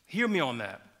 Hear me on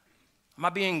that. I'm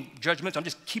not being judgmental. I'm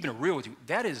just keeping it real with you.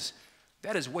 That is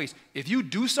waste. If you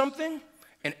do something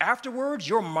and afterwards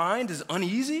your mind is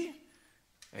uneasy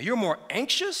and you're more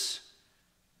anxious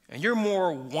and you're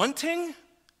more wanting,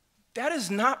 that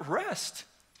is not rest.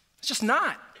 It's just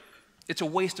not. It's a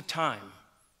waste of time.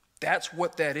 That's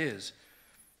what that is.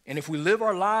 And if we live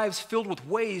our lives filled with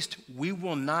waste, we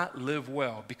will not live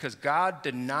well because God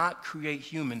did not create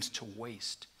humans to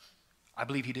waste. I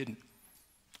believe he didn't.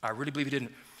 I really believe he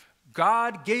didn't.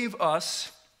 God gave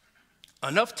us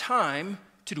enough time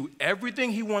to do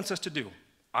everything he wants us to do.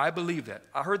 I believe that.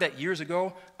 I heard that years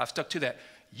ago. I've stuck to that.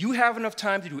 You have enough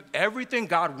time to do everything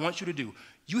God wants you to do.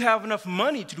 You have enough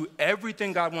money to do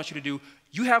everything God wants you to do.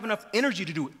 You have enough energy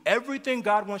to do everything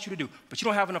God wants you to do, but you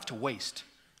don't have enough to waste.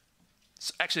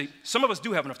 Actually, some of us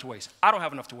do have enough to waste. I don't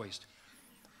have enough to waste.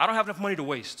 I don't have enough money to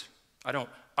waste. I don't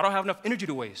have enough energy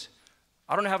to waste.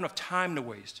 I don't have enough time to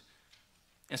waste.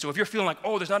 And so if you're feeling like,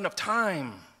 oh, there's not enough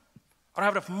time, I don't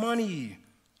have enough money,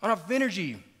 I don't have enough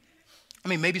energy, I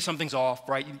mean, maybe something's off,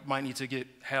 right? You might need to get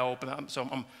help. And so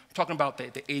I'm talking about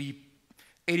the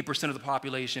 80% of the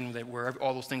population where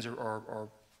all those things are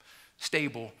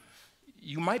stable.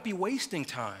 You might be wasting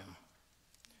time.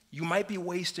 You might be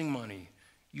wasting money.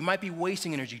 You might be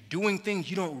wasting energy doing things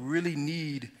you don't really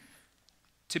need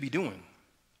to be doing.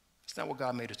 It's not what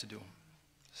God made us to do.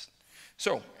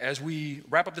 So as we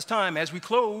wrap up this time, as we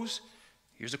close,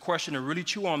 here's a question to really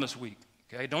chew on this week.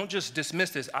 Okay, don't just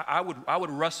dismiss this. I would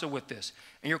wrestle with this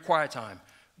in your quiet time.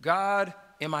 God,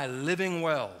 am I living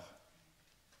well?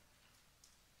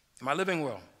 Am I living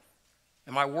well?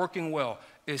 Am I working well?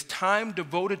 Is time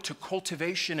devoted to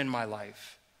cultivation in my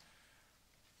life?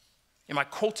 Am I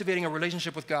cultivating a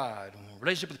relationship with God, a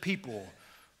relationship with people,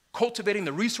 cultivating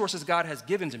the resources God has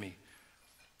given to me?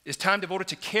 Is time devoted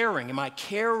to caring? Am I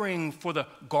caring for the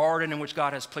garden in which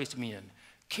God has placed me in?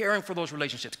 Caring for those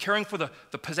relationships, caring for the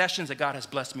possessions that God has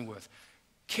blessed me with,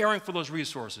 caring for those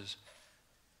resources.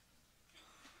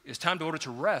 Is time devoted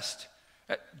to rest?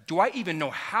 Do I even know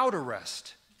how to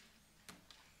rest?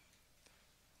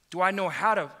 Do I know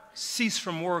how to cease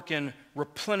from work and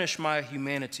replenish my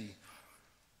humanity?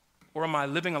 Or am I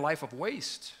living a life of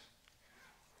waste?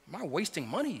 Am I wasting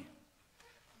money?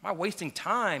 Am I wasting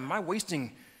time? Am I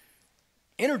wasting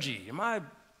energy? Am I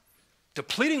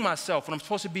depleting myself when I'm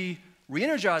supposed to be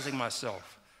re-energizing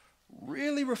myself?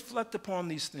 Really reflect upon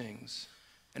these things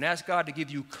and ask God to give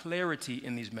you clarity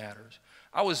in these matters.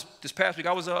 This past week,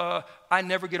 I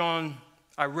rarely get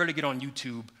on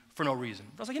YouTube for no reason.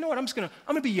 I was like, you know what, I'm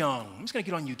gonna be young. I'm just gonna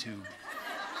get on YouTube.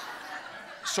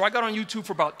 So I got on YouTube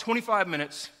for about 25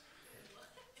 minutes,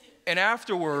 and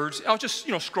afterwards, I was just,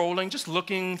 scrolling, just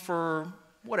looking for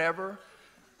whatever.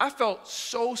 I felt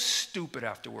so stupid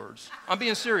afterwards. I'm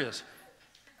being serious.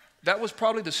 That was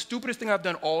probably the stupidest thing I've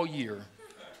done all year.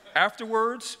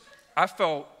 Afterwards, I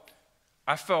felt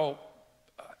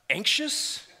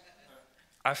anxious.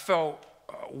 I felt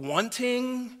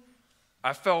wanting.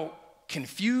 I felt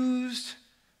confused.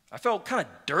 I felt kind of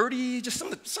dirty. Just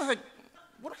something like,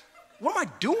 what am I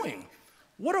doing?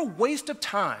 What a waste of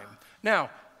time.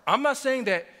 Now, I'm not saying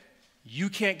that you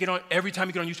can't get on, every time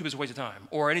you get on YouTube is a waste of time,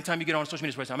 or anytime you get on social media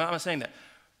is a waste of time. I'm not saying that.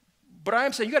 But I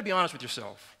am saying you gotta be honest with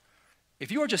yourself.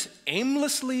 If you are just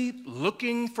aimlessly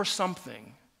looking for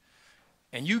something,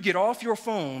 and you get off your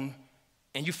phone,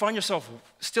 and you find yourself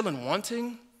still in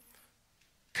wanting,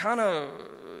 kind of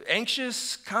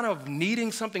anxious, kind of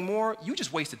needing something more, you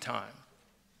just wasted time.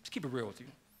 Just keep it real with you.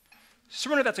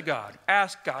 Surrender that to God.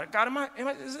 Ask God,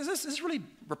 is this really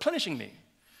replenishing me?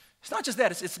 It's not just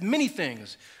that, it's many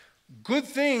things. Good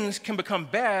things can become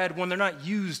bad when they're not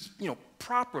used,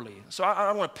 properly. So I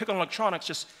don't want to pick on electronics,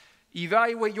 just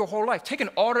evaluate your whole life. Take an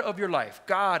audit of your life.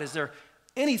 God, is there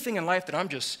anything in life that I'm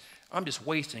just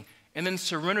wasting? And then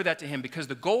surrender that to Him, because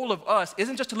the goal of us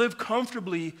isn't just to live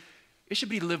comfortably, it should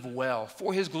be to live well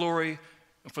for His glory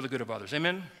and for the good of others.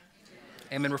 Amen?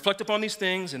 Amen. Reflect upon these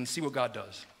things and see what God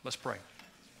does. Let's pray.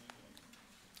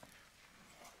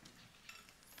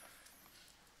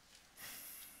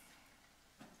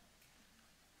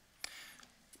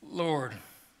 Lord,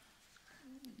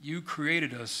 you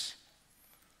created us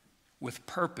with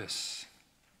purpose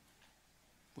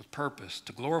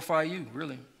to glorify you,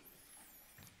 really.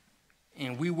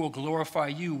 And we will glorify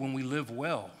you when we live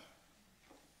well,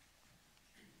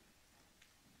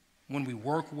 when we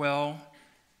work well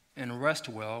and rest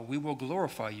well. We will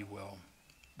glorify you well.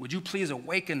 Would you please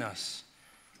awaken us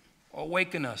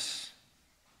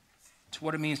to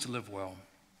what it means to live well.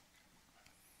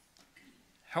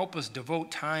 Help us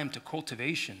devote time to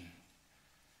cultivation,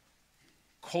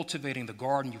 cultivating the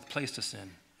garden you've placed us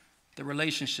in, the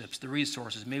relationships, the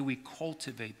resources. May we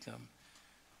cultivate them.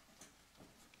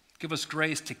 Give us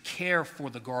grace to care for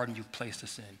the garden you've placed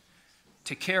us in,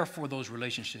 to care for those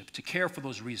relationships, to care for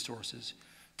those resources,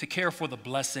 to care for the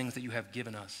blessings that you have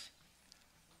given us.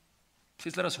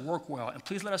 Please let us work well, and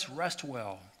please let us rest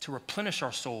well to replenish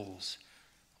our souls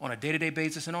on a day-to-day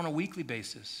basis and on a weekly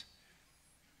basis,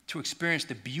 to experience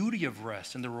the beauty of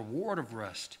rest and the reward of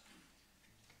rest,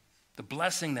 the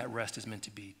blessing that rest is meant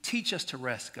to be. Teach us to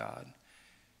rest, God.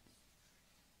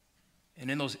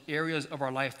 And in those areas of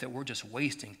our life that we're just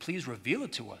wasting, please reveal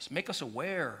it to us. Make us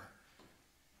aware.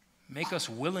 Make us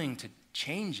willing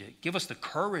change it. Give us the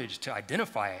courage to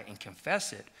identify it and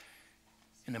confess it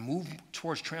and to move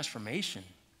towards transformation.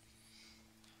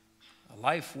 A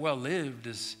life well lived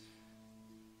is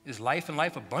life and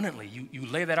life abundantly. You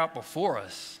lay that out before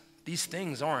us. These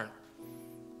things aren't,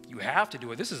 you have to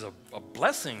do it. This is a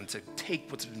blessing to take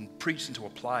what's been preached and to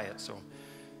apply it. So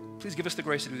please give us the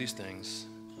grace to do these things,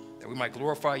 that we might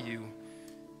glorify you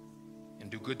and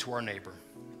do good to our neighbor.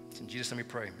 It's in Jesus' name we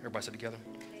pray. Everybody say together.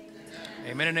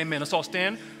 Amen and amen. Let's all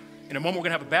stand. In a moment, we're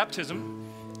going to have a baptism.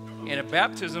 And a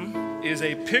baptism is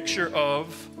a picture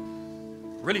of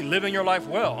really living your life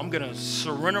well. I'm going to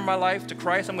surrender my life to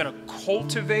Christ. I'm going to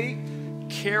cultivate,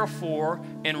 care for,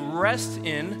 and rest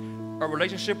in a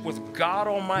relationship with God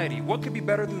Almighty. What could be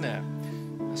better than that?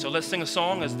 So let's sing a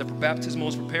song as the baptismal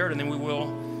is prepared, and then we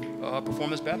will perform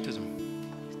this baptism.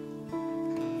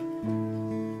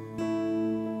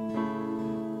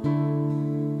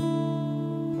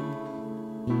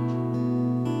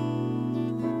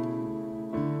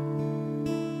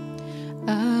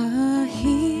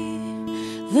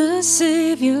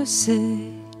 Savior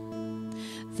say,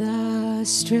 thy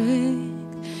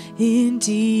strength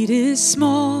indeed is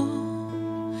small.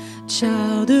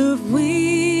 Child of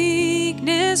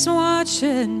weakness, watch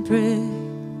and pray.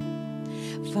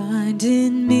 Find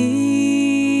in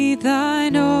me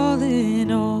thine all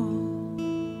in all.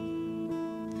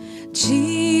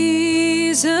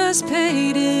 Jesus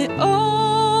paid it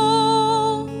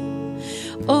all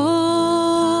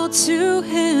to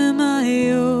him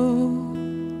I owe.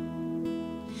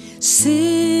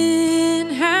 Sin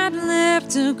had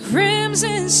left a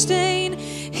crimson stain.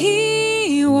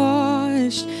 He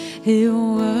washed it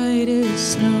white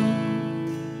as snow.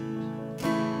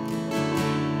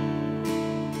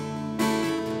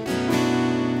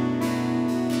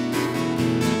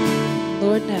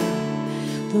 Lord, now,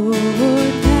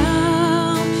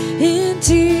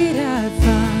 indeed I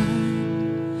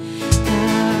find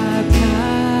thy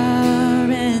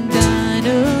power and thine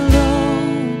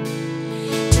alone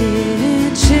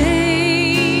can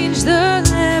change the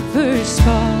leper's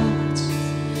spots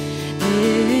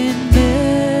and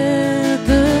melt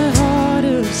the heart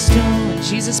of stone.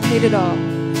 Jesus paid it all.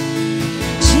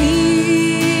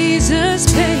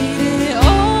 Jesus paid it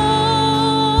all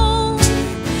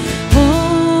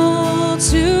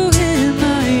to him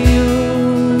I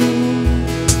owe.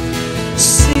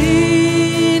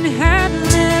 Sin had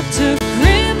left a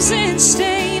crimson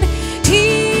stain.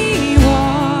 He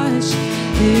washed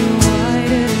it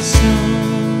white as snow.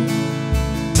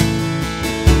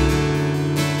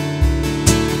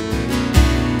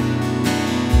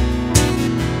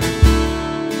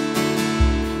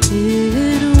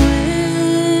 And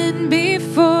when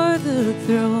before the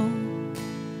throne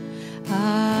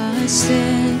I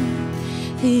stand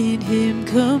in him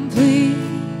complete,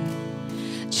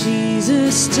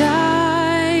 Jesus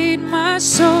died my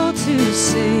soul to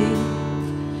save.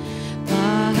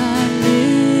 My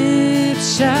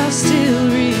lips shall still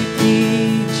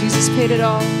repeat. Jesus paid it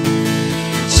all.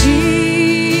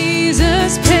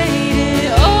 Jesus paid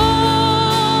it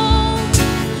all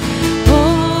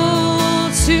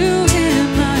to him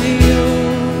I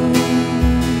owe.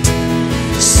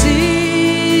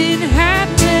 Sin had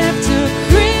left a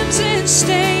crimson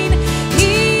stain.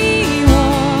 He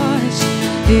washed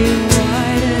it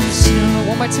white as snow.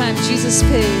 One more time. Jesus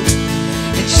paid.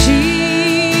 And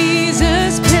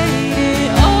Jesus paid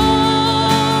it all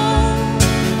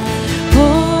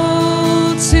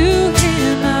to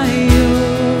him I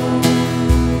owe.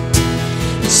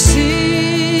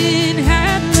 Sin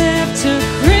had left a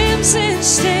crimson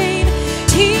stain.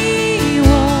 He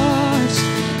washed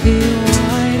it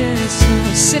white as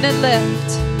snow. Sin had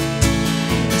left.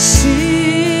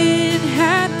 Sin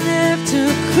had left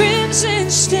a crimson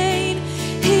stain.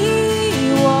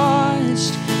 He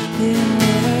washed it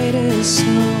white as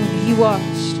snow. He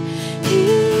washed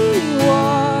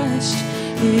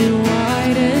it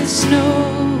white as snow.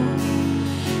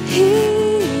 He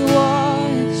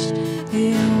washed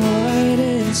it white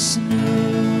as snow.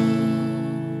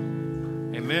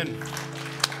 Amen.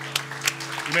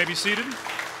 You may be seated.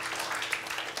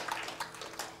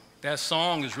 That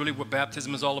song is really what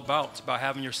baptism is all about. It's about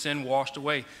having your sin washed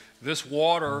away. This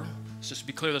water, just to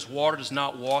be clear, this water does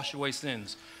not wash away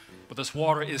sins. But this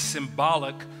water is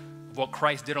symbolic of what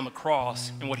Christ did on the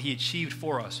cross and what he achieved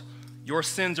for us. Your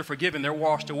sins are forgiven. They're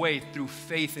washed away through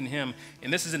faith in him.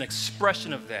 And this is an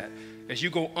expression of that. As you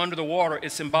go under the water,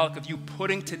 it's symbolic of you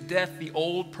putting to death the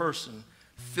old person,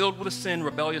 filled with a sin,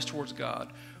 rebellious towards God.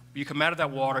 When you come out of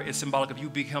that water, it's symbolic of you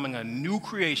becoming a new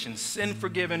creation, sin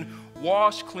forgiven,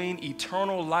 washed clean,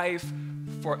 eternal life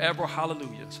forever.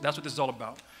 Hallelujah. So that's what this is all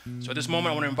about. So at this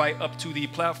moment, I want to invite up to the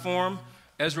platform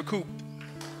Ezra Coop.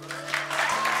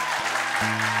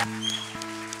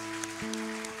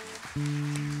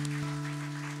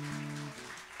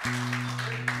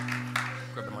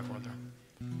 Grab the microphone there.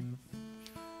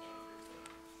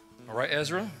 All right,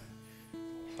 Ezra,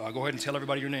 go ahead and tell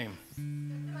everybody your name.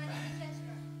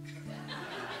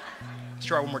 Let's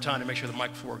try one more time to make sure the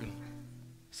mic's working.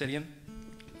 Say it again.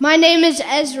 My name is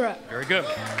Ezra. Very good.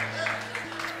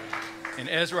 And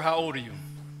Ezra, how old are you?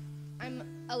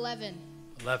 I'm 11.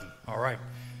 11. All right.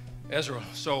 Ezra,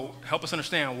 so help us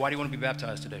understand, why do you want to be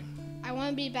baptized today? I want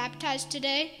to be baptized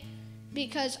today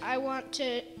because I want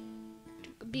to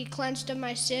be cleansed of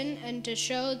my sin and to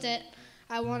show that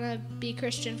I want to be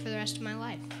Christian for the rest of my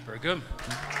life. Very good.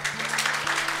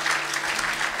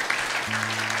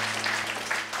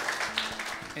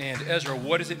 And Ezra,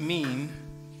 what does it mean,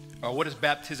 or what does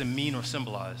baptism mean or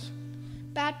symbolize?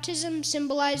 Baptism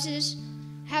symbolizes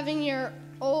having your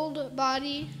old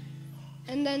body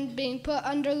and then being put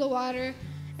under the water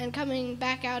and coming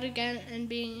back out again and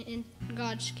being in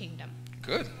God's kingdom.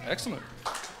 Good. Excellent.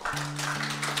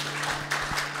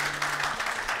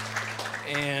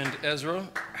 And Ezra,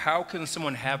 how can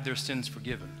someone have their sins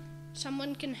forgiven?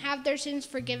 Someone can have their sins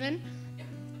forgiven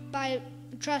by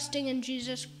trusting in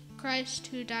Jesus Christ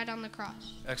who died on the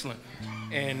cross. Excellent.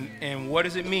 And what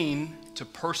does it mean to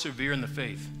persevere in the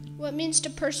faith? What it means to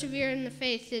persevere in the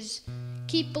faith is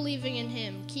keep believing in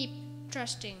Him, keep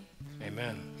trusting.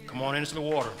 Amen. Come on into the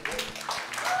water.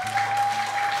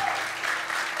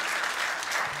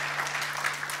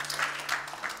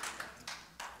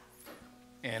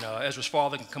 And Ezra's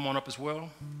father can come on up as well.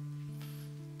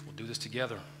 We'll do this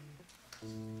together.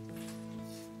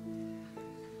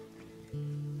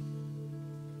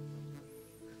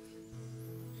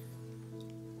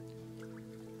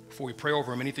 Before we pray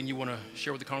over him, anything you want to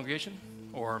share with the congregation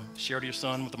or share to your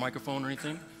son with the microphone or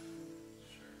anything?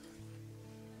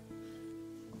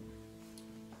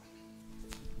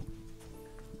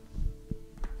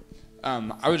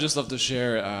 I would just love to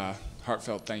share a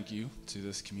heartfelt thank you to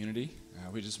this community.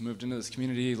 We just moved into this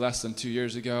community less than 2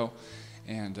 years ago,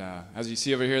 and as you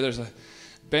see over here, there's a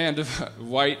band of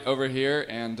white over here,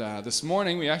 and this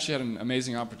morning we actually had an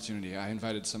amazing opportunity. I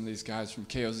invited some of these guys from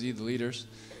KOZ, the leaders,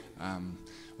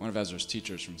 one of Ezra's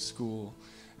teachers from school,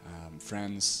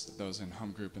 friends, those in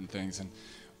home group and things, and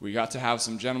we got to have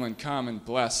some gentlemen come and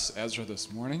bless Ezra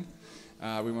this morning.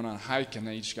 We went on a hike, and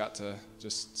they each got to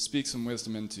just speak some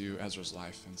wisdom into Ezra's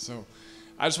life. And so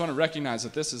I just want to recognize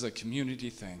that this is a community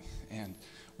thing, and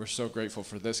we're so grateful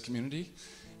for this community,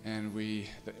 and we're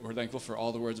thankful for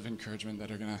all the words of encouragement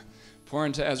that are going to pour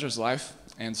into Ezra's life.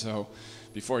 And so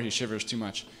before he shivers too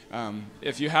much,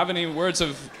 if you have any words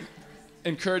of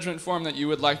encouragement for him that you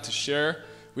would like to share,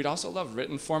 we'd also love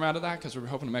written form out of that, because we're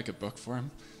hoping to make a book for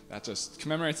him that just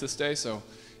commemorates this day. So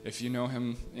if you know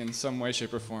him in some way,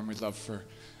 shape, or form, we'd love for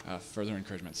further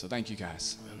encouragement. So thank you,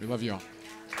 guys. We love you all.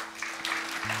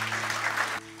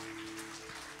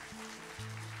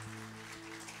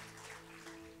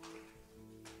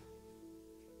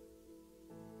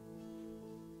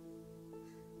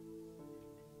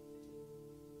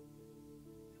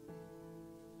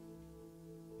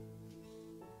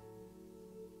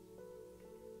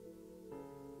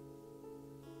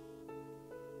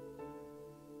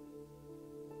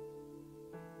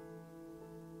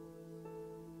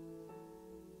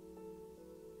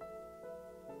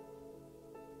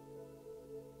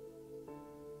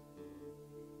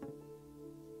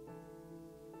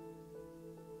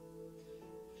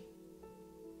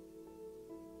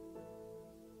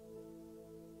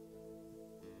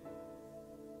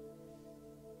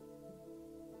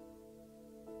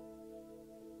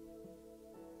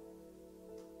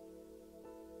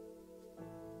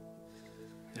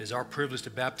 It is our privilege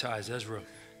to baptize Ezra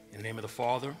in the name of the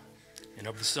Father, and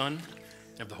of the Son,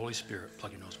 and of the Holy Spirit.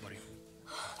 Plug your nose, buddy.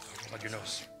 Plug your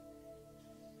nose.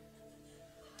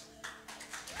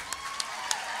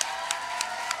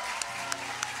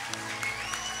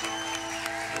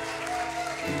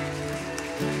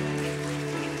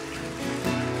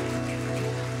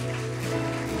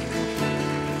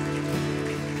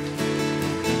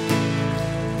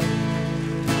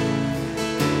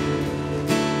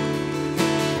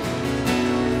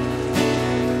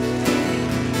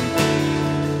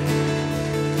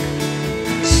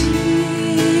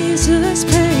 Jesus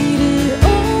paid it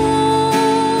all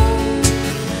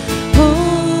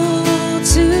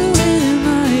to Him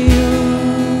I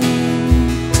owe.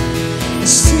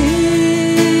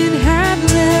 Sin had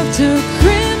left a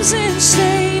crimson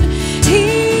stain,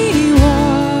 He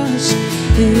washed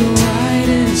it white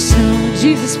as snow.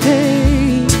 Jesus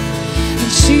paid,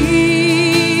 and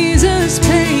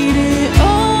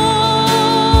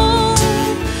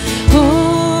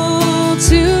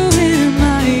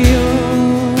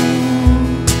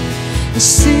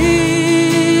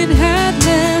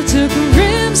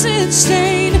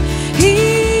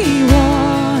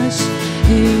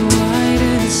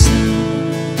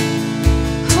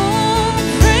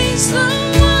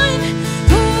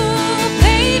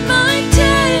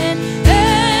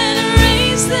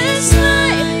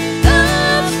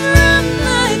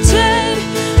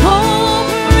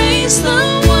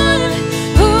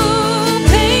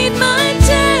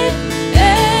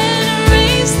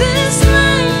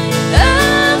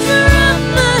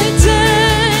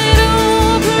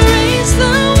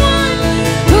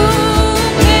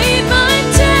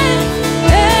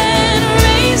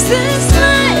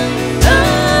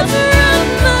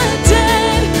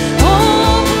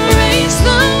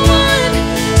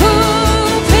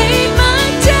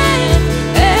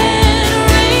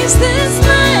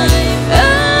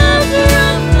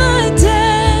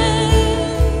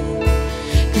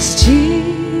 'cause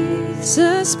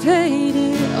Jesus paid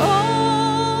it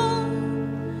all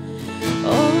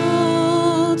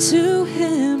to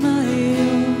him I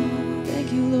owe.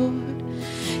 Thank you, Lord.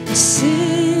 'Cause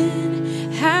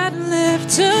sin had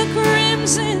left a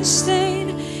crimson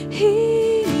stain,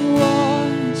 he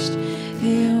washed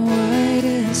it white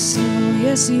as snow.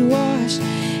 Yes, he washed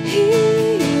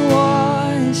it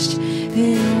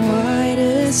white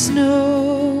as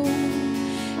snow.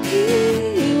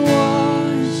 He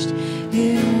washed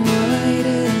it white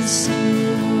as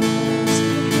snow.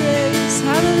 Praise,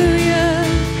 hallelujah.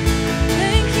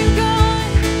 Thank you, God.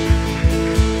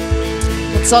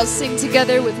 Let's all sing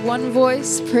together with one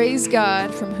voice. Praise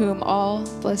God, from whom all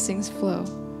blessings flow.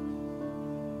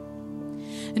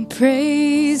 And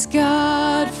praise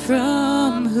God,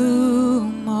 from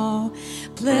whom all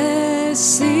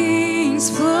blessings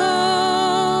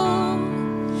flow.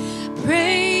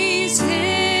 Praise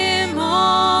him,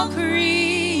 all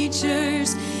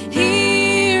creatures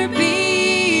here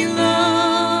below.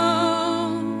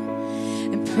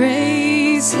 And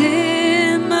praise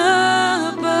him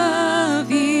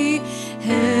above, ye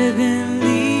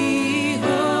heavenly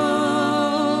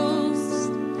hosts.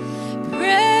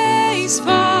 Praise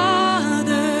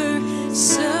Father,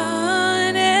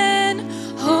 Son, and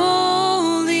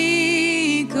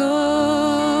Holy Ghost.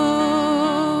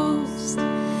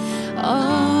 Amen.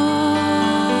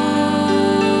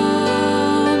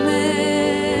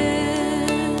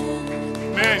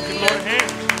 Man, good Lord,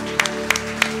 hand.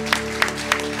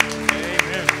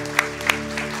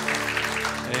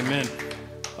 Amen. Amen.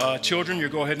 Children, you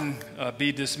go ahead and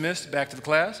be dismissed back to the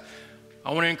class.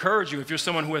 I want to encourage you, if you're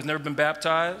someone who has never been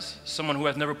baptized, someone who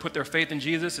has never put their faith in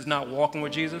Jesus, is not walking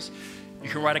with Jesus, you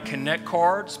can write a connect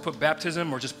card, just put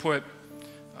baptism, or just put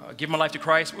give my life to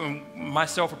Christ. When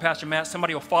myself or Pastor Matt,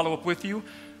 somebody will follow up with you.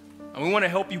 And we want to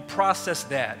help you process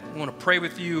that. We want to pray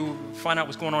with you, find out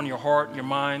what's going on in your heart and your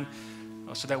mind,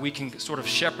 so that we can sort of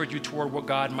shepherd you toward what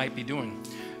God might be doing.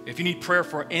 If you need prayer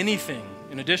for anything,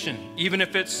 in addition, even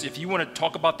if you want to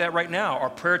talk about that right now, our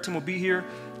prayer team will be here.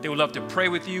 They would love to pray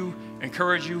with you,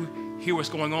 encourage you, hear what's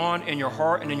going on in your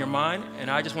heart and in your mind.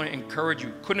 And I just want to encourage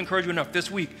you, couldn't encourage you enough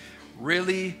this week,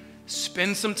 really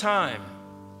spend some time,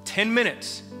 10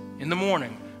 minutes in the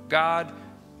morning. God,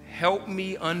 help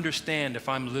me understand if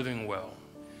I'm living well.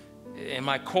 Am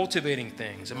I cultivating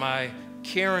things? Am I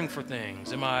caring for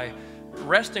things? Am I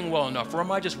resting well enough, or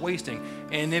am I just wasting?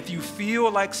 And if you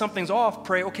feel like something's off,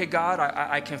 pray, okay, God,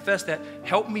 I confess that.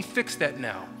 Help me fix that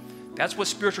now. That's what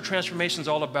spiritual transformation is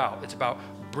all about. It's about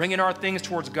bringing our things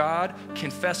towards God,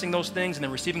 confessing those things, and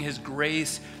then receiving his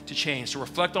grace to change. So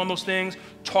reflect on those things,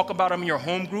 talk about them in your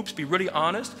home groups, be really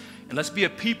honest, and let's be a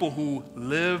people who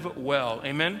live well.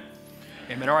 Amen?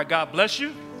 Amen. All right, God bless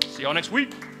you. See y'all next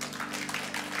week.